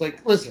production. It's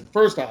like, listen,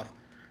 first off,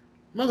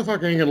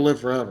 motherfucker ain't gonna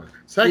live forever.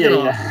 Second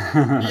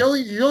off, he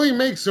only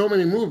makes so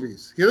many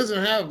movies.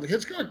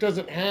 Hitchcock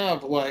doesn't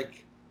have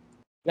like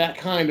that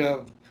kind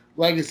of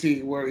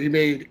legacy where he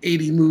made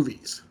 80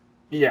 movies.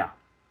 Yeah.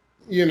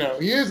 He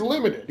is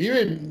limited. He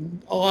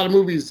made a lot of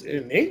movies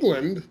in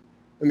England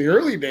in the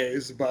early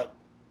days, but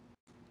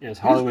Yes,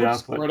 Hollywood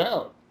output. Spread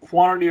out.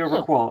 Quality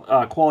over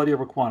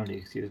quantity,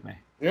 excuse me.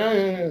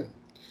 Yeah.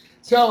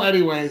 So,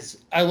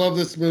 anyways, I love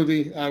this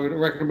movie. I would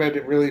recommend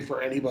it really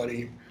for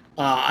anybody.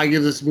 I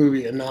give this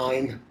movie a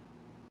 9.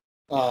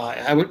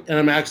 And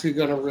I'm actually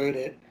going to rate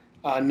it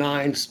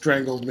 9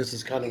 strangled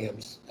Mrs.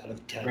 Cunninghams out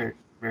of 10. Very,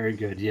 very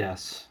good.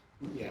 Yes.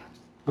 Yeah.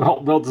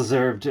 Well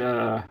deserved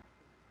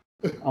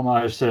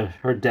homage to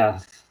her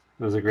death.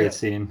 It was a great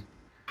scene.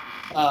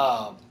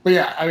 But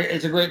yeah, I mean,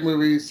 it's a great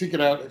movie. Seek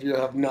it out if you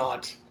have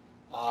not.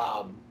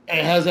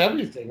 It has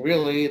everything,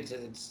 really. It's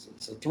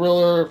a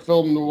thriller,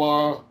 film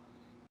noir,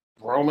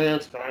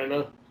 romance, kind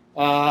of.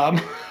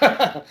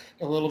 A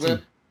little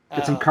bit.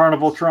 It's some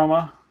carnival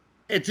trauma.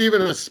 It's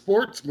even a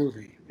sports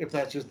movie, if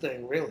that's your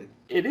thing, really.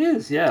 It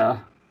is, yeah.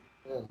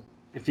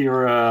 If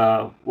you're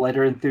a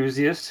lighter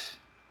enthusiast,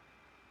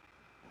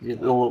 you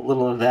get a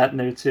little of that in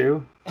there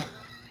too.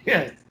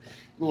 Yeah,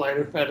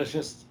 lighter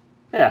fetishist.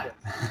 Yeah.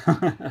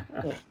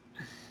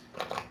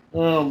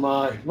 Oh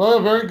my.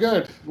 Well, very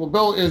good. Well,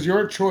 Bill, is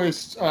your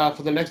choice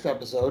for the next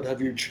episode? Have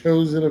you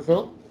chosen a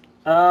film?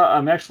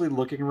 I'm actually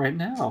looking right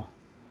now.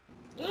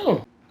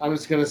 Oh, I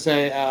was going to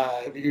say,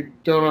 if you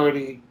don't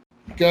already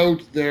go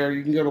there,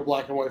 you can go to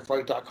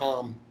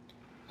blackandwhitefight.com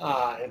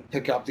and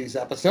pick up these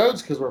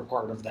episodes because we're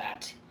part of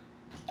that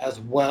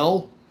as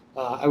well.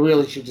 I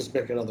really should just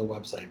make another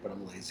website, but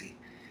I'm lazy.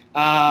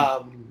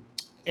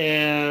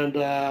 And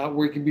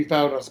we can be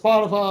found on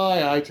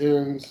Spotify,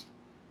 iTunes.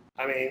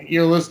 I mean,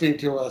 you're listening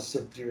to us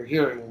if you're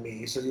hearing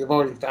me, so you've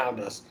already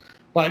found us.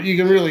 But you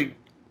can really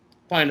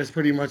find us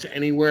pretty much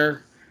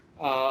anywhere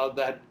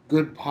that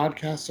good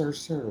podcasts are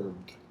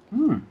served.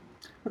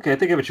 Okay, I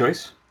think I have a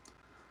choice.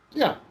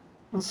 Yeah.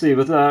 Let's see.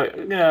 I'm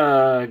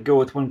gonna go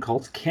with one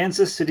called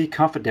Kansas City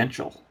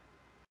Confidential.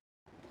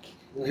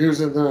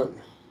 Who's in that?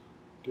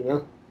 Do you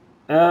know?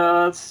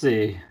 Let's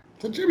see.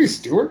 Is that Jimmy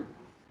Stewart?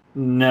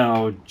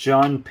 No,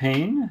 John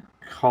Payne,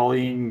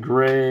 Colleen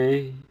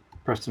Gray,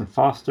 Preston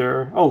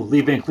Foster. Oh,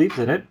 Lee Van Cleef's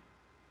in it.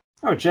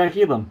 Oh, Jack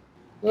Elam.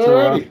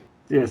 Alrighty.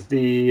 Yes,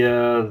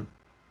 the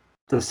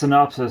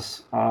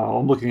synopsis.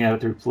 I'm looking at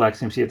it through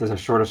Plex and see if there's a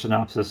shorter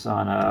synopsis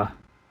on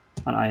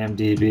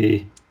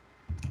IMDb,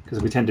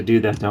 because we tend to do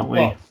that, don't we?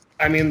 Well,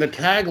 I mean, the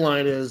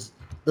tagline is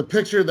the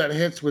picture that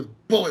hits with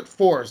bullet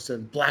force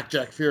and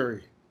blackjack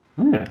fury.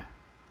 Yeah.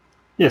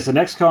 Yes, an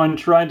ex-con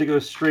trying to go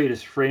straight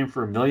is framed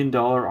for $1 million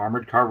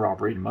armored car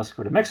robbery and must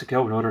go to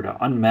Mexico in order to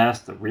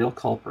unmask the real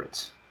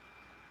culprits.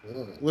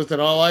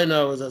 Listen, all I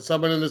know is that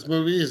someone in this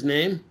movie, his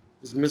name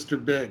is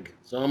Mr. Big,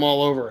 so I'm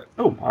all over it.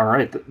 Oh, all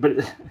right,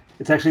 but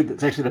it's actually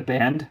the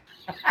band.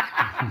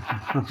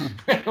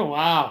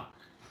 Wow.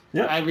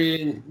 Yeah. I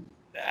mean,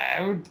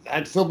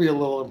 I'd still be a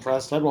little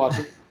impressed. I'd watch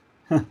it.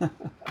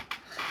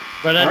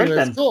 But anyway,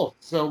 it's cool.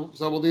 So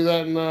we'll do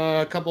that in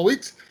a couple of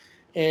weeks.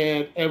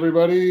 And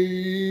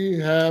everybody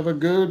have a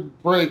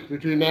good break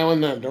between now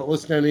and then. Don't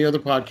listen to any other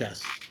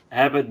podcasts.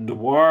 Have a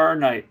noir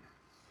night.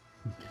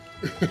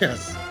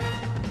 Yes.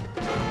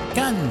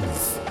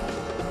 Guns,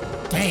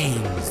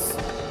 games,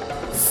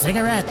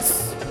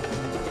 cigarettes,